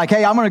himself, he was like,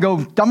 hey, I'm going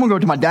to go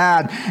to my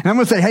dad. And I'm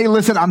going to say, hey,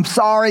 listen, I'm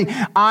sorry.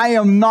 I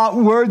am not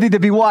worthy to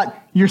be what?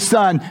 Your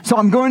son. So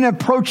I'm going to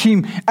approach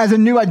him as a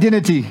new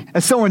identity,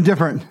 as someone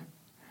different.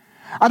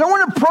 I don't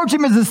want to approach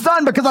him as a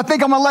son because I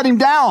think I'm going to let him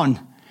down.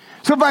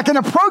 So if I can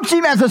approach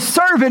him as a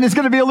servant, it's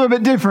going to be a little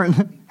bit different.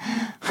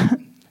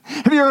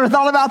 Have you ever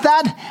thought about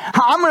that?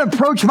 I'm going to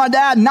approach my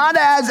dad not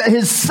as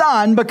his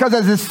son, because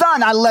as his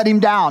son, I let him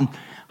down.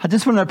 I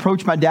just want to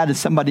approach my dad as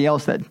somebody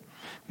else that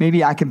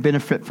maybe I can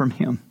benefit from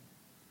him.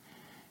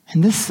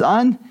 And this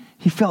son,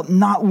 he felt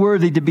not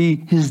worthy to be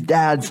his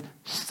dad's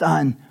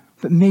son,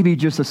 but maybe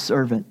just a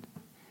servant.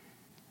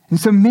 And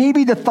so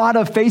maybe the thought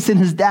of facing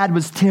his dad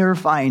was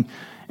terrifying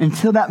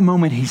until that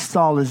moment he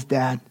saw his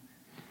dad.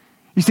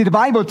 You see, the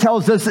Bible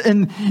tells us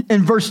in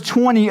verse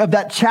 20 of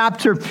that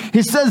chapter,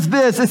 it says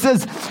this, it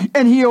says,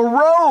 and he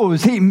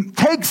arose, he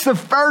takes the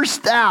first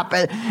step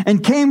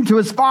and came to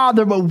his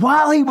father, but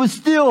while he was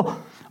still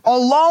a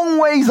long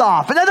ways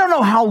off, and I don't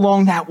know how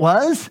long that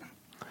was.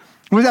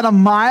 Was that a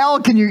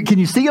mile? Can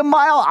you see a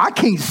mile? I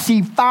can't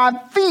see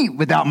 5 feet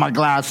without my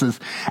glasses.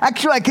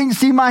 Actually, I can't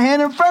see my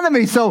hand in front of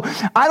me. So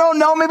I don't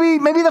know.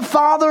 Maybe the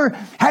father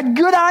had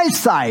good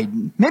eyesight.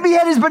 Maybe he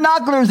had his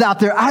binoculars out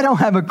there. I don't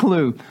have a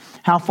clue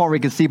how far he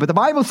could see. But the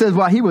Bible says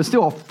while he was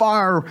still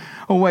far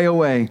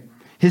away,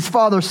 his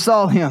father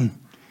saw him.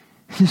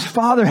 His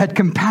father had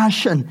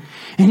compassion,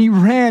 and he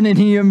ran and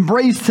he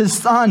embraced his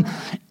son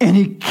and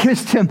he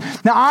kissed him.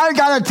 Now, I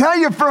got to tell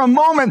you for a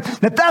moment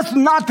that that's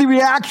not the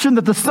reaction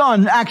that the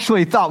son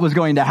actually thought was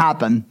going to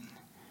happen.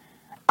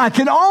 I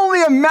can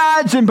only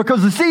imagine,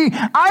 because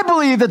I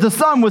believe that the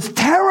son was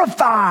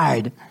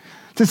terrified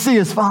to see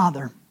his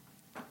father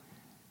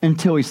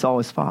until he saw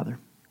his father.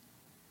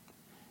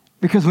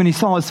 Because when he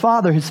saw his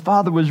father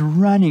was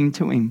running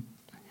to him.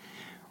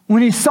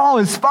 When he saw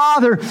his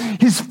father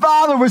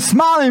was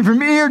smiling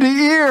from ear to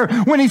ear.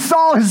 When he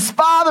saw his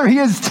father, he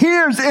has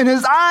tears in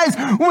his eyes.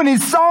 When he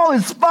saw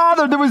his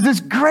father, there was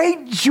this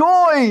great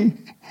joy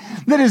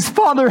that his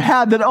father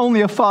had that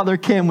only a father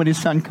can when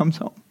his son comes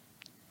home.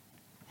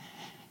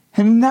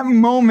 And in that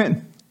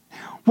moment,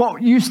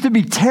 what used to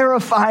be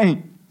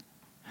terrifying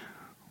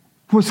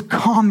was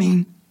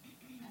calming.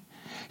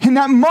 In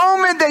that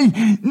moment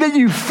that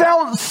you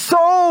felt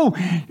so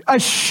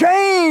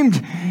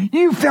ashamed,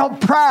 you felt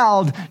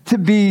proud to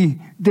be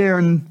there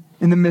in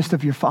the midst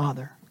of your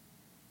father.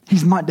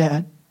 He's my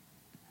dad.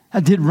 I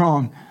did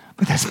wrong,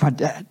 but that's my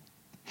dad.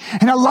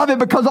 And I love it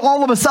because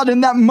all of a sudden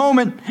in that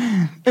moment,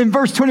 in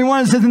verse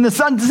 21, it says, and the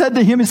son said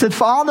to him, he said,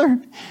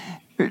 Father,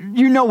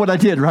 you know what I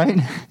did, right?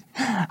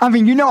 I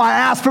mean, I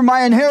asked for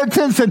my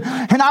inheritance and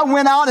I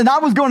went out and I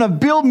was going to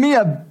build me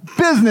a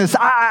business.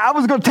 I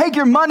was going to take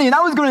your money and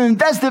I was going to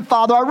invest it,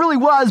 Father. I really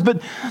was.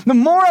 But the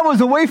more I was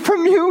away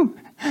from you,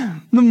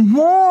 the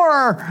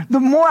more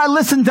I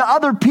listened to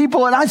other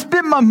people and I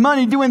spent my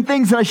money doing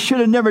things that I should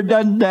have never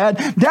done, Dad.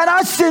 Dad,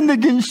 I sinned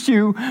against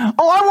you.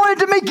 Oh, I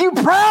wanted to make you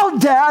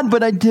proud, Dad,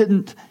 but I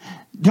didn't.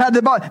 Dad,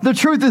 the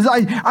truth is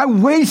I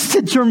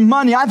wasted your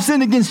money. I've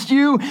sinned against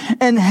you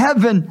and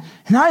heaven,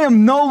 and I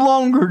am no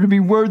longer to be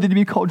worthy to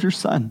be called your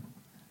son.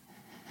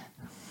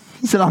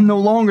 He said, I'm no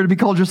longer to be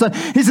called your son.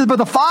 He said, but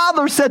the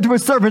father said to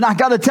his servant, I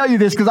got to tell you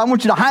this because I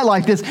want you to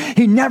highlight this.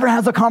 He never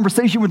has a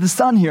conversation with his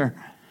son here.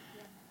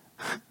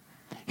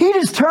 He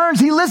just turns,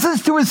 he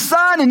listens to his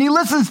son, and he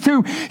listens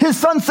to his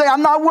son say,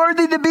 I'm not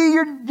worthy to be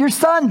your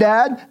son,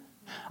 Dad.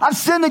 I've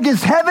sinned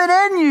against heaven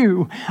and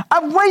you.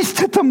 I've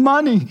wasted the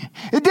money.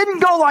 It didn't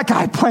go like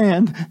I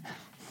planned.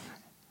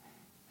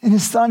 And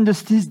his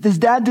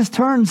dad just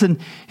turns and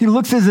he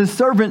looks at his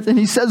servants and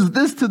he says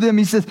this to them.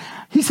 He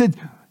said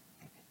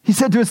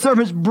to his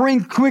servants,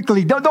 bring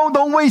quickly.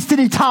 Don't waste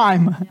any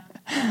time.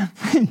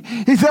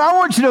 He said, I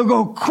want you to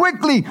go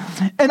quickly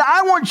and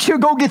I want you to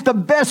go get the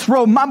best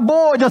robe. My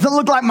boy doesn't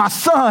look like my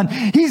son.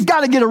 He's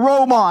got to get a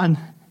robe on.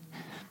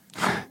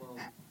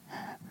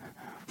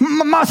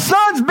 My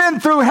son's been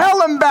through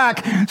hell and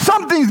back.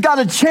 Something's got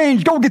to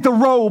change. Go get the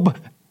robe.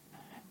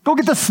 Go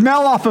get the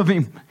smell off of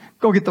him.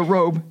 Go get the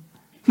robe.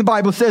 The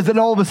Bible says that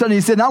all of a sudden he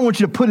said, I want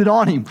you to put it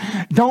on him.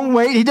 Don't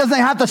wait. He doesn't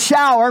have to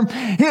shower.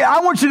 I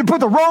want you to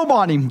put the robe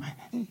on him.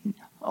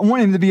 I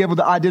want him to be able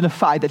to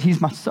identify that he's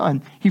my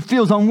son. He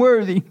feels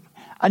unworthy.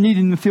 I need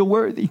him to feel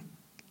worthy.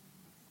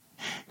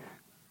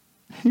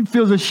 He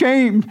feels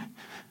ashamed.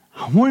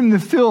 I want him to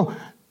feel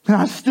that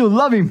I still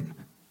love him.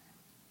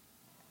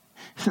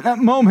 So in that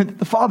moment,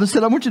 the father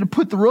said, I want you to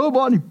put the robe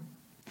on him.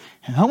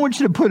 And I want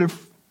you to put a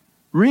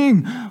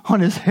ring on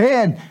his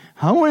hand.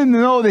 I want him to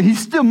know that he's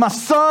still my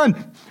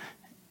son.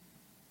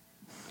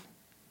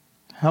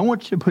 I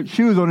want you to put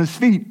shoes on his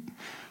feet.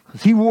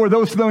 Because he wore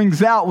those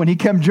things out when he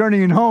came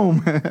journeying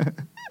home.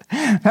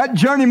 That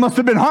journey must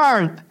have been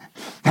hard.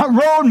 That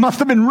road must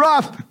have been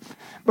rough.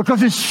 Because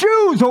his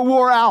shoes are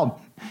wore out.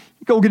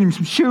 Go get him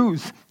some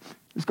shoes.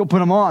 Let's go put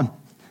them on.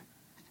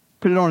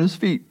 Put it on his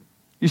feet.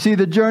 You see,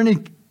 the journey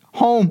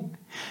home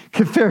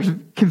can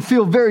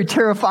feel very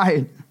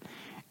terrifying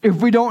if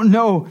we don't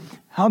know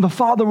how the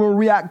Father will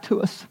react to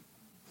us.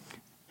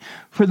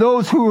 For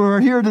those who are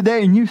here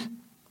today and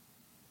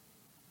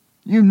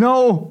you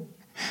know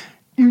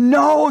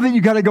that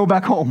you got to go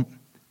back home.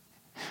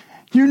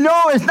 You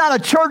know it's not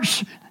a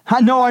church.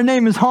 I know our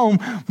name is home,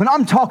 but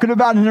I'm talking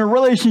about in a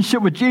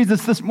relationship with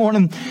Jesus this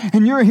morning.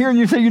 And you're here and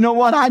you say, you know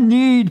what? I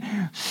need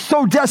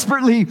so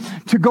desperately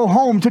to go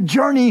home, to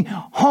journey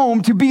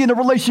home, to be in a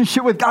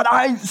relationship with God.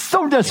 I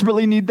so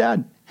desperately need that.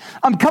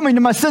 I'm coming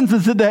to my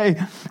senses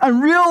today. I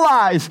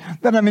realize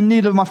that I'm in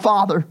need of my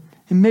Father.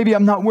 And maybe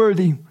I'm not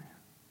worthy,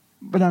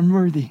 but I'm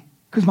worthy.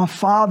 Because my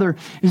Father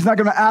is not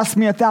going to ask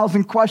me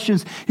 1,000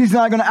 questions. He's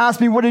not going to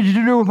ask me, what did you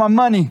do with my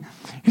money?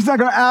 He's not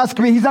going to ask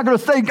me. He's not going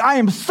to say, I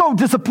am so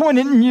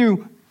disappointed in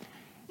you.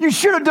 You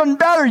should have done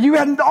better. You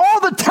had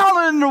all the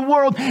talent in the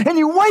world and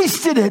you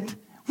wasted it.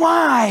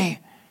 Why?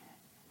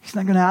 He's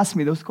not going to ask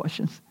me those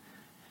questions.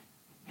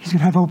 He's going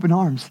to have open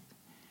arms.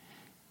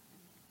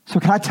 So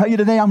can I tell you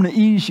today, I'm going to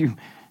ease you.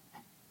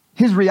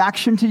 His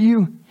reaction to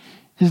you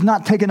is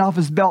not taking off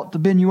his belt to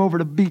bend you over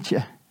to beat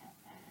you.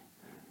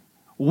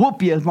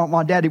 Whoop you, as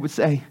my daddy would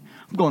say.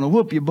 I'm going to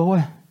whoop you,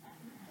 boy.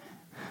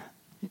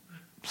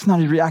 It's not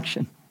his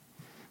reaction.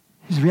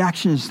 His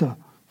reaction is to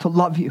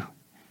love you.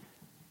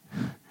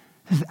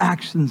 His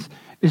actions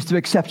is to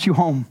accept you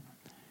home.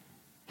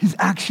 His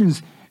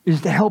actions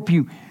is to help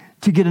you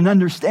to get an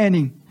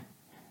understanding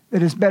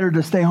that it's better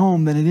to stay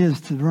home than it is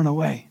to run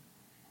away.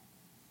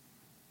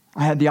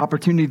 I had the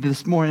opportunity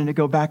this morning to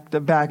go back to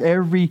back.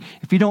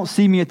 If you don't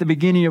see me at the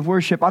beginning of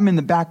worship, I'm in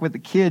the back with the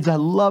kids. I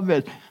love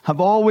it.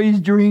 I've always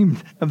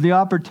dreamed of the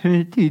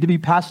opportunity to be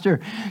pastor,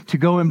 to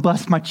go and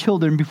bless my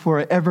children before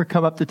I ever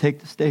come up to take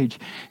the stage.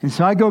 And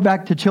so I go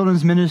back to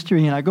children's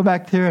ministry and I go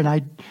back there and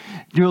I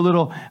do a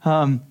little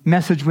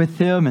message with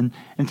them. And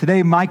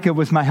today Micah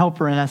was my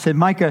helper. And I said,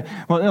 Micah,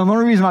 well, the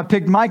only reason I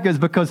picked Micah is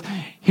because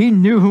he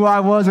knew who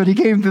I was when he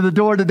came through the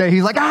door today.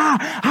 He's like,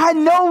 I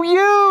know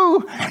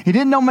you. He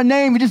didn't know my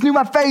name. He just knew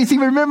my face. He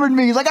remembered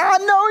me. He's like, I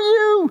know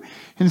you.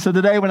 And so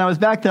today when I was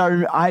back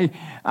there, I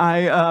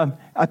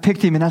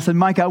picked him and I said,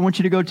 Micah, I want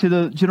you to go to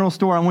the general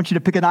store. I want you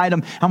to pick an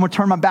item. I'm going to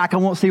turn my back. I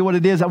won't say what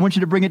it is. I want you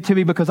to bring it to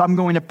me because I'm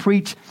going to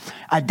preach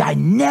a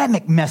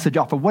dynamic message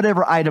off of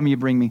whatever item you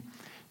bring me.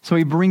 So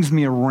he brings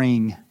me a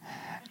ring,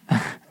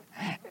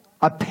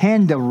 a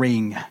panda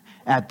ring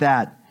at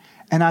that.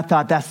 And I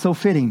thought that's so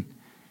fitting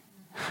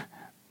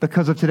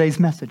because of today's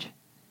message.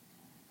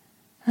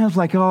 I was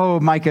like, oh,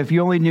 Micah, if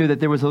you only knew that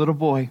there was a little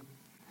boy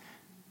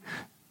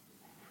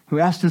who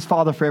asked his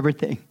father for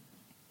everything.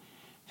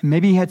 And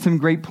maybe he had some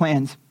great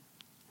plans,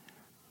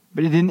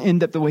 but it didn't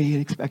end up the way he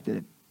had expected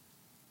it.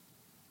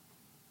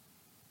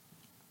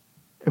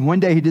 And one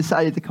day he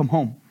decided to come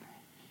home.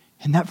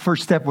 And that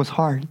first step was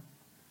hard.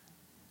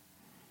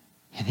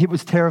 And it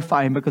was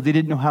terrifying because he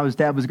didn't know how his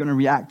dad was going to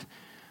react.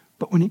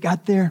 But when he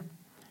got there,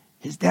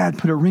 his dad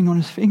put a ring on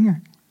his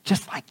finger,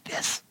 just like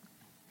this.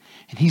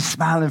 And he's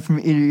smiling from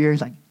ear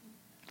to ear,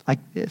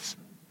 like this.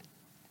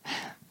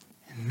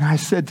 And I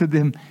said to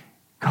them,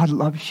 God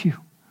loves you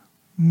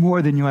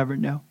more than you ever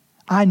know.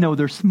 I know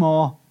they're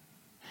small,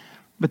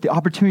 but the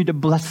opportunity to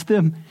bless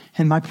them.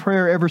 And my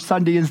prayer every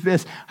Sunday is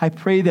this. I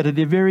pray that at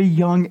a very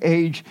young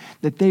age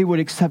that they would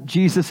accept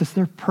Jesus as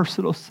their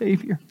personal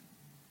Savior.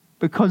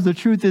 Because the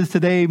truth is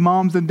today,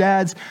 moms and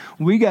dads,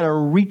 we got to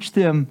reach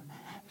them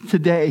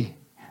today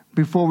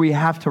before we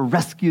have to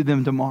rescue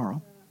them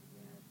tomorrow.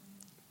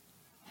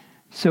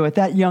 So at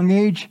that young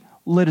age,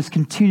 let us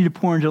continue to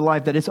pour into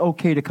life that it's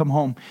okay to come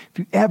home. If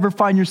you ever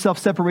find yourself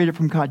separated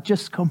from God,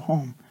 just come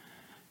home.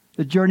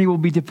 The journey will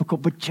be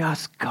difficult, but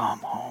just come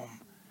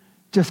home.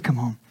 Just come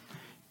home.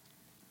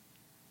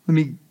 Let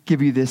me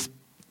give you this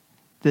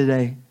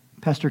today,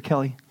 Pastor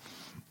Kelly.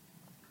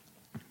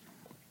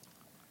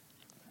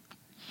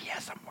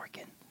 Yes, I'm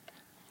working.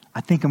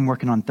 I think I'm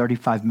working on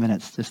 35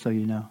 minutes, just so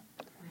you know.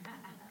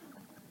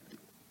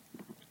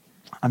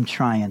 I'm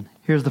trying.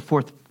 Here's the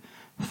fourth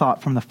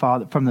thought from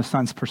the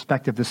Son's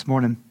perspective this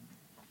morning.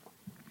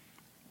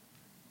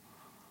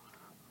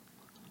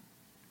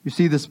 You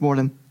see, this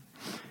morning,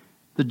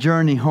 the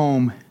journey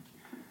home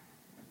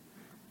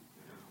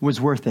was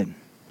worth it.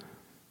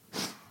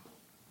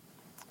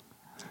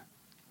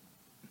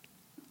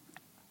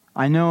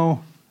 I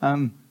know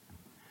there'll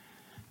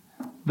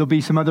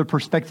be some other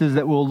perspectives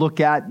that we'll look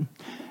at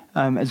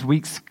as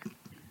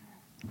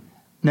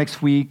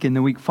next week and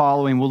the week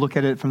following. We'll look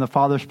at it from the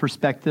father's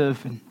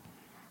perspective and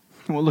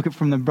we'll look at it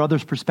from the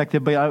brother's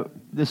perspective. But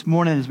this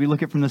morning, as we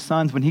look at it from the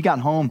son's, when he got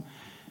home,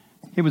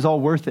 it was all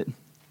worth it.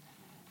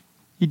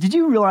 Did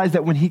you realize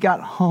that when he got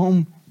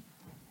home,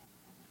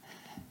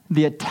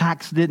 the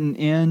attacks didn't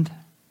end?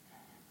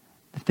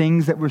 The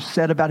things that were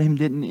said about him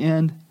didn't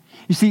end?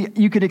 You see,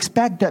 you could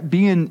expect that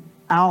being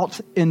out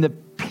in the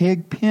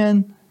pig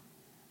pen,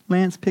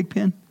 Lance, pig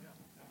pen,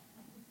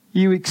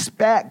 you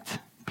expect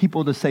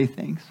people to say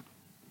things.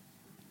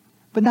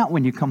 But not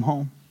when you come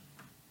home.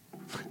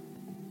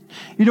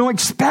 You don't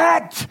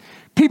expect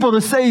people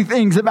to say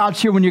things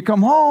about you when you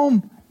come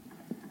home.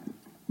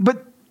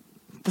 But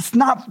that's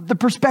not the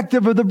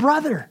perspective of the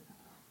brother.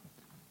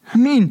 I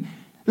mean,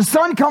 The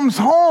son comes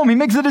home. He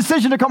makes a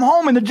decision to come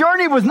home, and the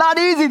journey was not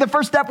easy. The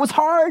first step was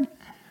hard.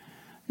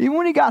 Even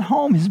when he got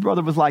home, his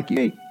brother was like,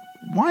 hey,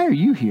 why are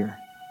you here?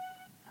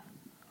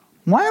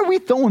 Why are we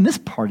throwing this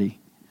party?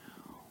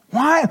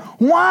 Why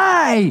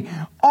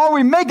are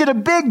we making a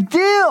big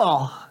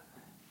deal?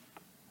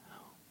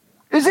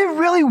 Is it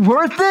really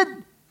worth it?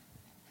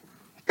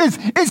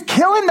 Is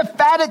killing the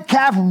fatted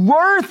calf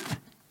worth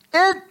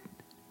it?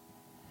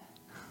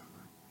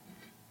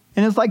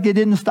 And it's like it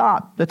didn't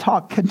stop. The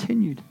talk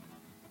continued.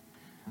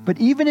 But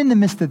even in the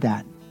midst of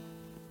that,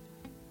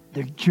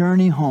 their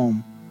journey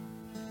home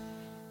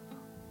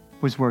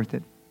was worth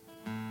it.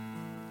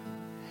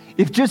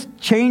 If just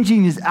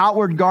changing his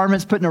outward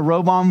garments, putting a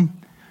robe on,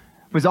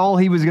 was all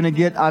he was going to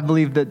get, I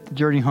believe that the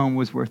journey home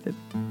was worth it.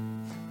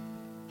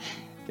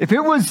 If it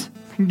was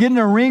getting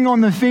a ring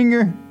on the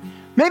finger,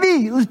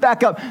 maybe, let's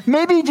back up,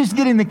 maybe just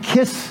getting the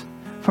kiss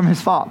from his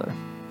father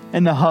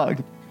and the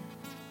hug,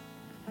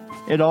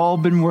 it all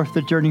been worth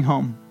the journey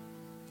home.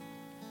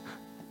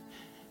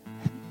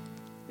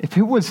 If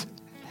it was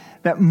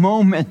that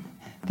moment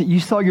that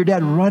you saw your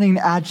dad running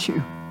at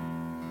you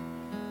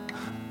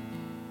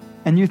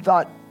and you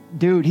thought,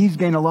 dude, he's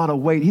gained a lot of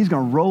weight. He's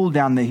going to roll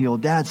down the hill.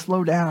 Dad,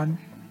 slow down.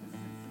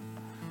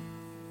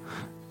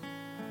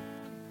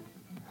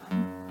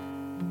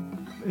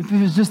 If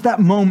it was just that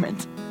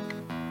moment,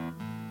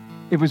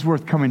 it was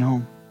worth coming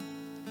home.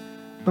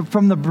 But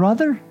from the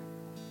brother,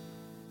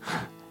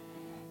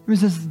 it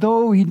was as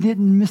though he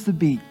didn't miss a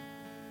beat.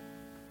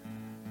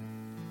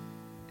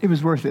 It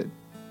was worth it.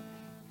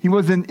 He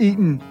wasn't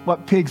eating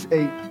what pigs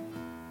ate.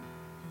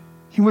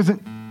 He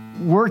wasn't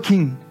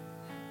working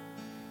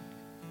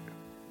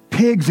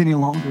pigs any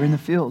longer in the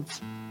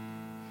fields.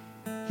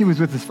 He was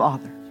with his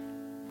father.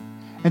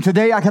 And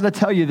today I got to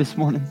tell you this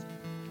morning,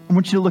 I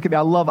want you to look at me.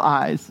 I love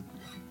eyes.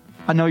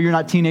 I know you're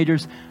not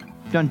teenagers.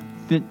 I've done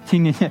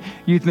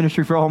youth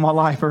ministry for all my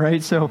life, all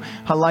right? So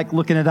I like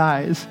looking at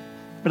eyes.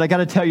 But I got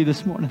to tell you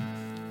this morning,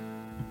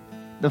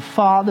 the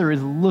Father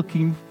is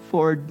looking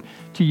forward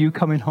to you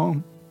coming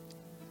home.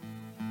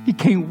 He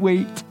can't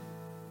wait.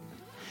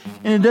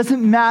 And it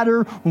doesn't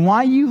matter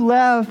why you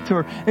left,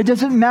 or it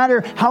doesn't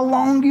matter how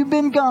long you've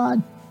been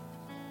gone.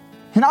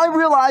 And I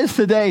realize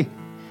today,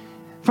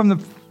 from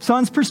the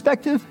son's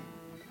perspective,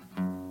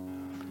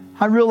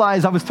 I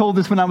realize I was told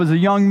this when I was a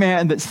young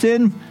man, that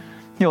sin,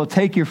 it'll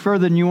take you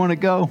further than you want to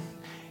go.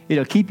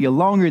 It'll keep you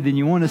longer than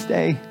you want to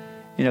stay.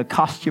 It'll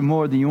cost you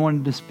more than you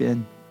wanted to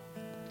spend.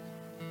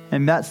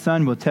 And that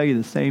son will tell you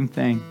the same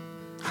thing.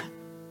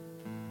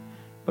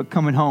 But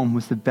coming home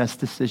was the best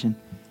decision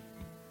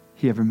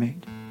he ever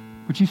made.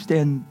 Would you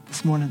stand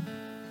this morning?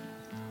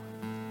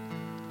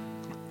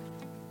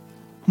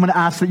 I'm going to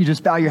ask that you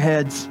just bow your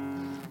heads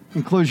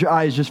and close your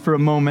eyes just for a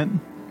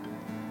moment.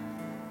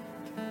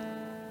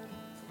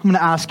 I'm going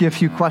to ask you a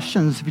few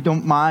questions, if you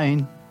don't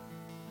mind.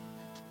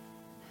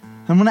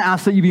 I'm going to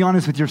ask that you be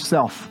honest with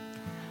yourself.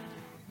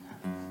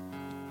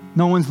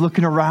 No one's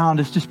looking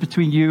around. It's just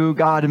between you,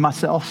 God, and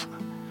myself.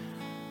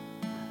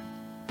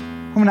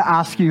 I'm going to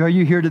ask you, are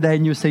you here today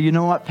and you'll say, you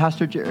know what,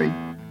 Pastor Jerry?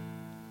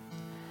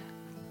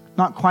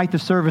 Not quite the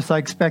service I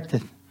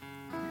expected.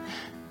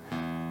 I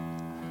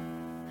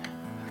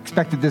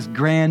expected this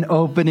grand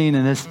opening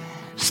and this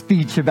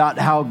speech about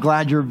how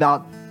glad you're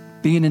about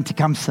being in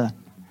Tecumseh.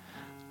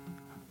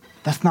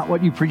 That's not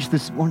what you preached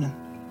this morning.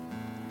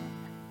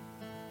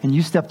 And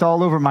you stepped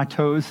all over my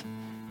toes,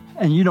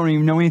 and you don't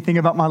even know anything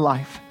about my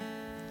life.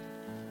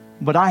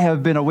 But I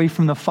have been away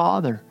from the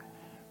Father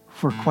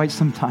for quite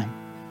some time.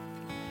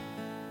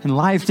 And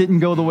life didn't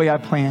go the way I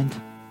planned.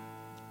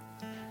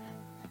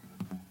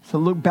 So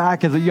look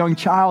back as a young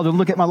child and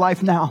look at my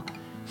life now.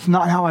 It's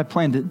not how I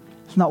planned it.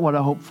 It's not what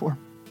I hoped for.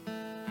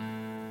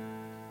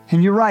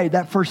 And you're right,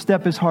 that first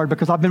step is hard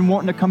because I've been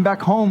wanting to come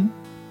back home.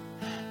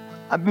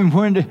 I've been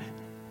wanting to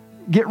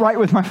get right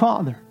with my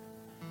Father.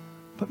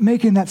 But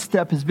making that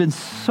step has been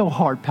so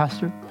hard,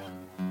 Pastor.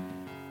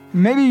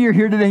 Maybe you're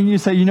here today and you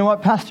say, you know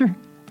what, Pastor?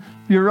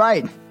 You're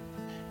right.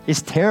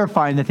 It's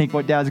terrifying to think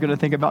what Dad's going to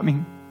think about me.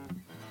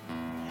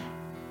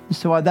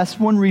 So that's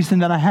one reason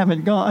that I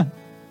haven't gone.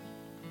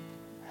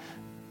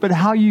 But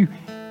how you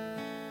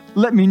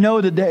let me know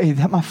today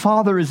that my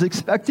Father is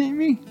expecting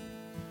me,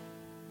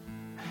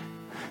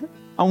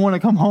 I want to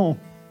come home.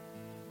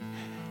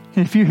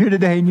 And if you're here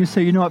today and you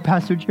say, you know what,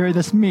 Pastor Jerry,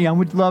 that's me. I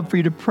would love for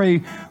you to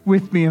pray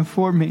with me and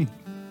for me.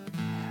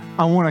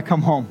 I want to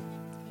come home.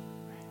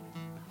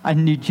 I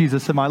need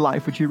Jesus in my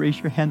life. Would you raise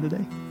your hand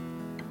today?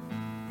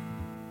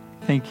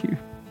 Thank you.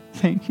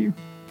 Thank you.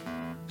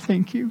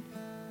 Thank you.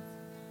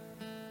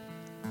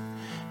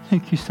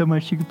 Thank you so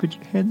much. You can put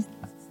your hands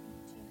down.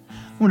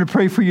 I want to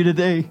pray for you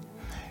today.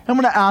 I'm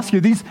going to ask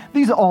you, these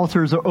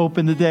altars are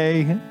open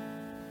today.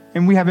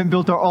 And we haven't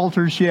built our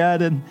altars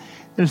yet. And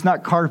there's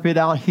not carpet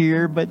out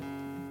here. But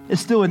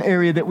it's still an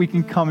area that we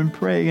can come and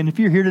pray. And if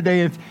you're here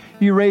today, if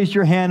you raised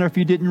your hand or if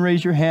you didn't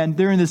raise your hand,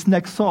 during this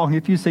next song,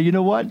 if you say, you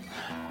know what?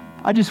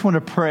 I just want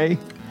to pray.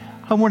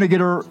 I want to get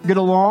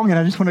along and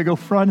I just want to go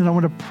front and I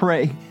want to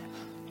pray.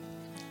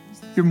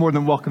 You're more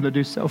than welcome to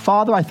do so.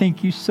 Father, I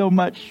thank you so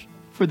much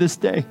for for this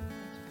day.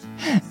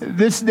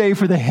 This day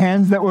for the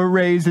hands that were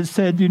raised that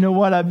said, you know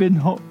what, I've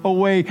been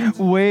away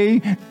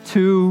way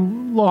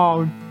too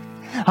long.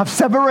 I've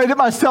separated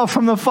myself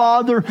from the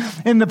Father,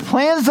 and the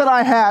plans that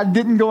I had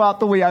didn't go out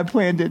the way I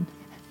planned it.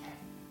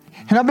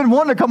 And I've been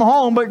wanting to come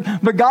home,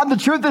 but God, the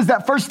truth is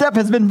that first step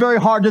has been very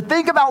hard. To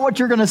think about what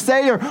you're going to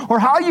say or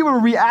how you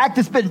will react,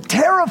 it's been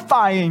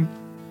terrifying.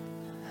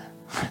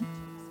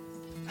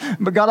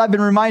 But God, I've been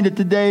reminded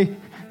today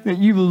that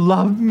you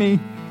love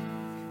me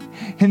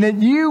and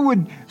that you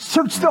would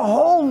search the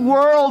whole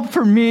world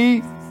for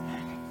me.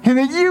 And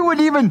that you would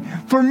even,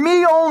 for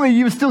me only,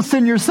 you would still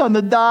send your son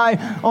to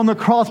die on the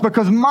cross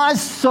because my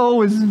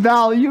soul is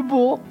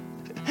valuable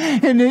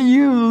and that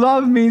you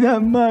love me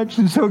that much.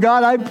 And so,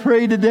 God, I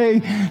pray today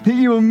that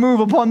you will move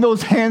upon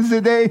those hands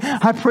today.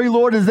 I pray,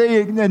 Lord, as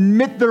they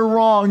admit they're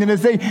wrong and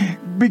as they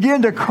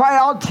begin to cry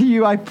out to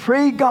you, I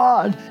pray,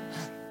 God,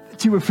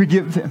 that you would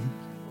forgive them.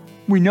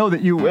 We know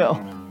that you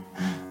will.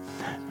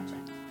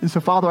 And so,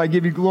 Father, I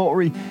give you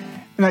glory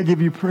and I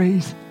give you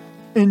praise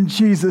in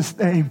Jesus'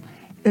 name.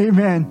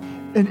 Amen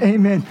and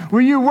amen.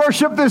 Will you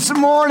worship this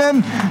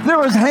morning? There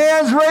was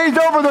hands raised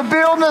over the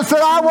building that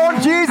said, I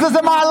want Jesus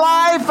in my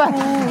life.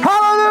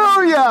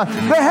 Hallelujah.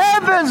 The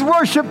heavens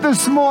worship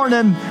this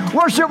morning.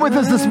 Worship with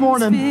us this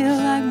morning. Feel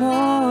like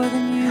more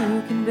than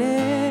you can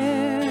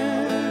bear.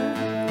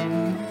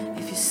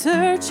 If you're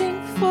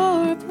searching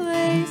for a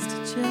place to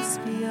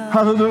just be on.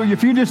 Hallelujah.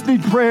 If you just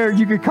need prayer,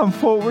 you can come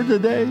forward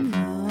today.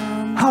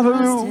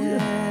 Hallelujah.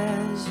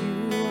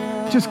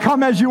 Just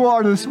come as you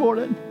are this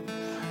morning.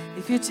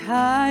 If you're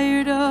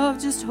tired of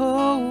just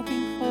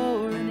hoping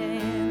for an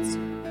answer,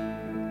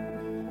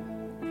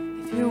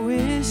 if you're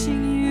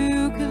wishing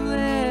you could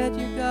let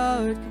your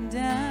guard come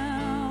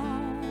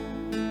down,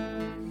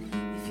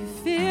 if you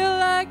feel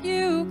like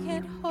you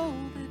can't hold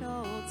it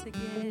all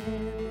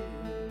together,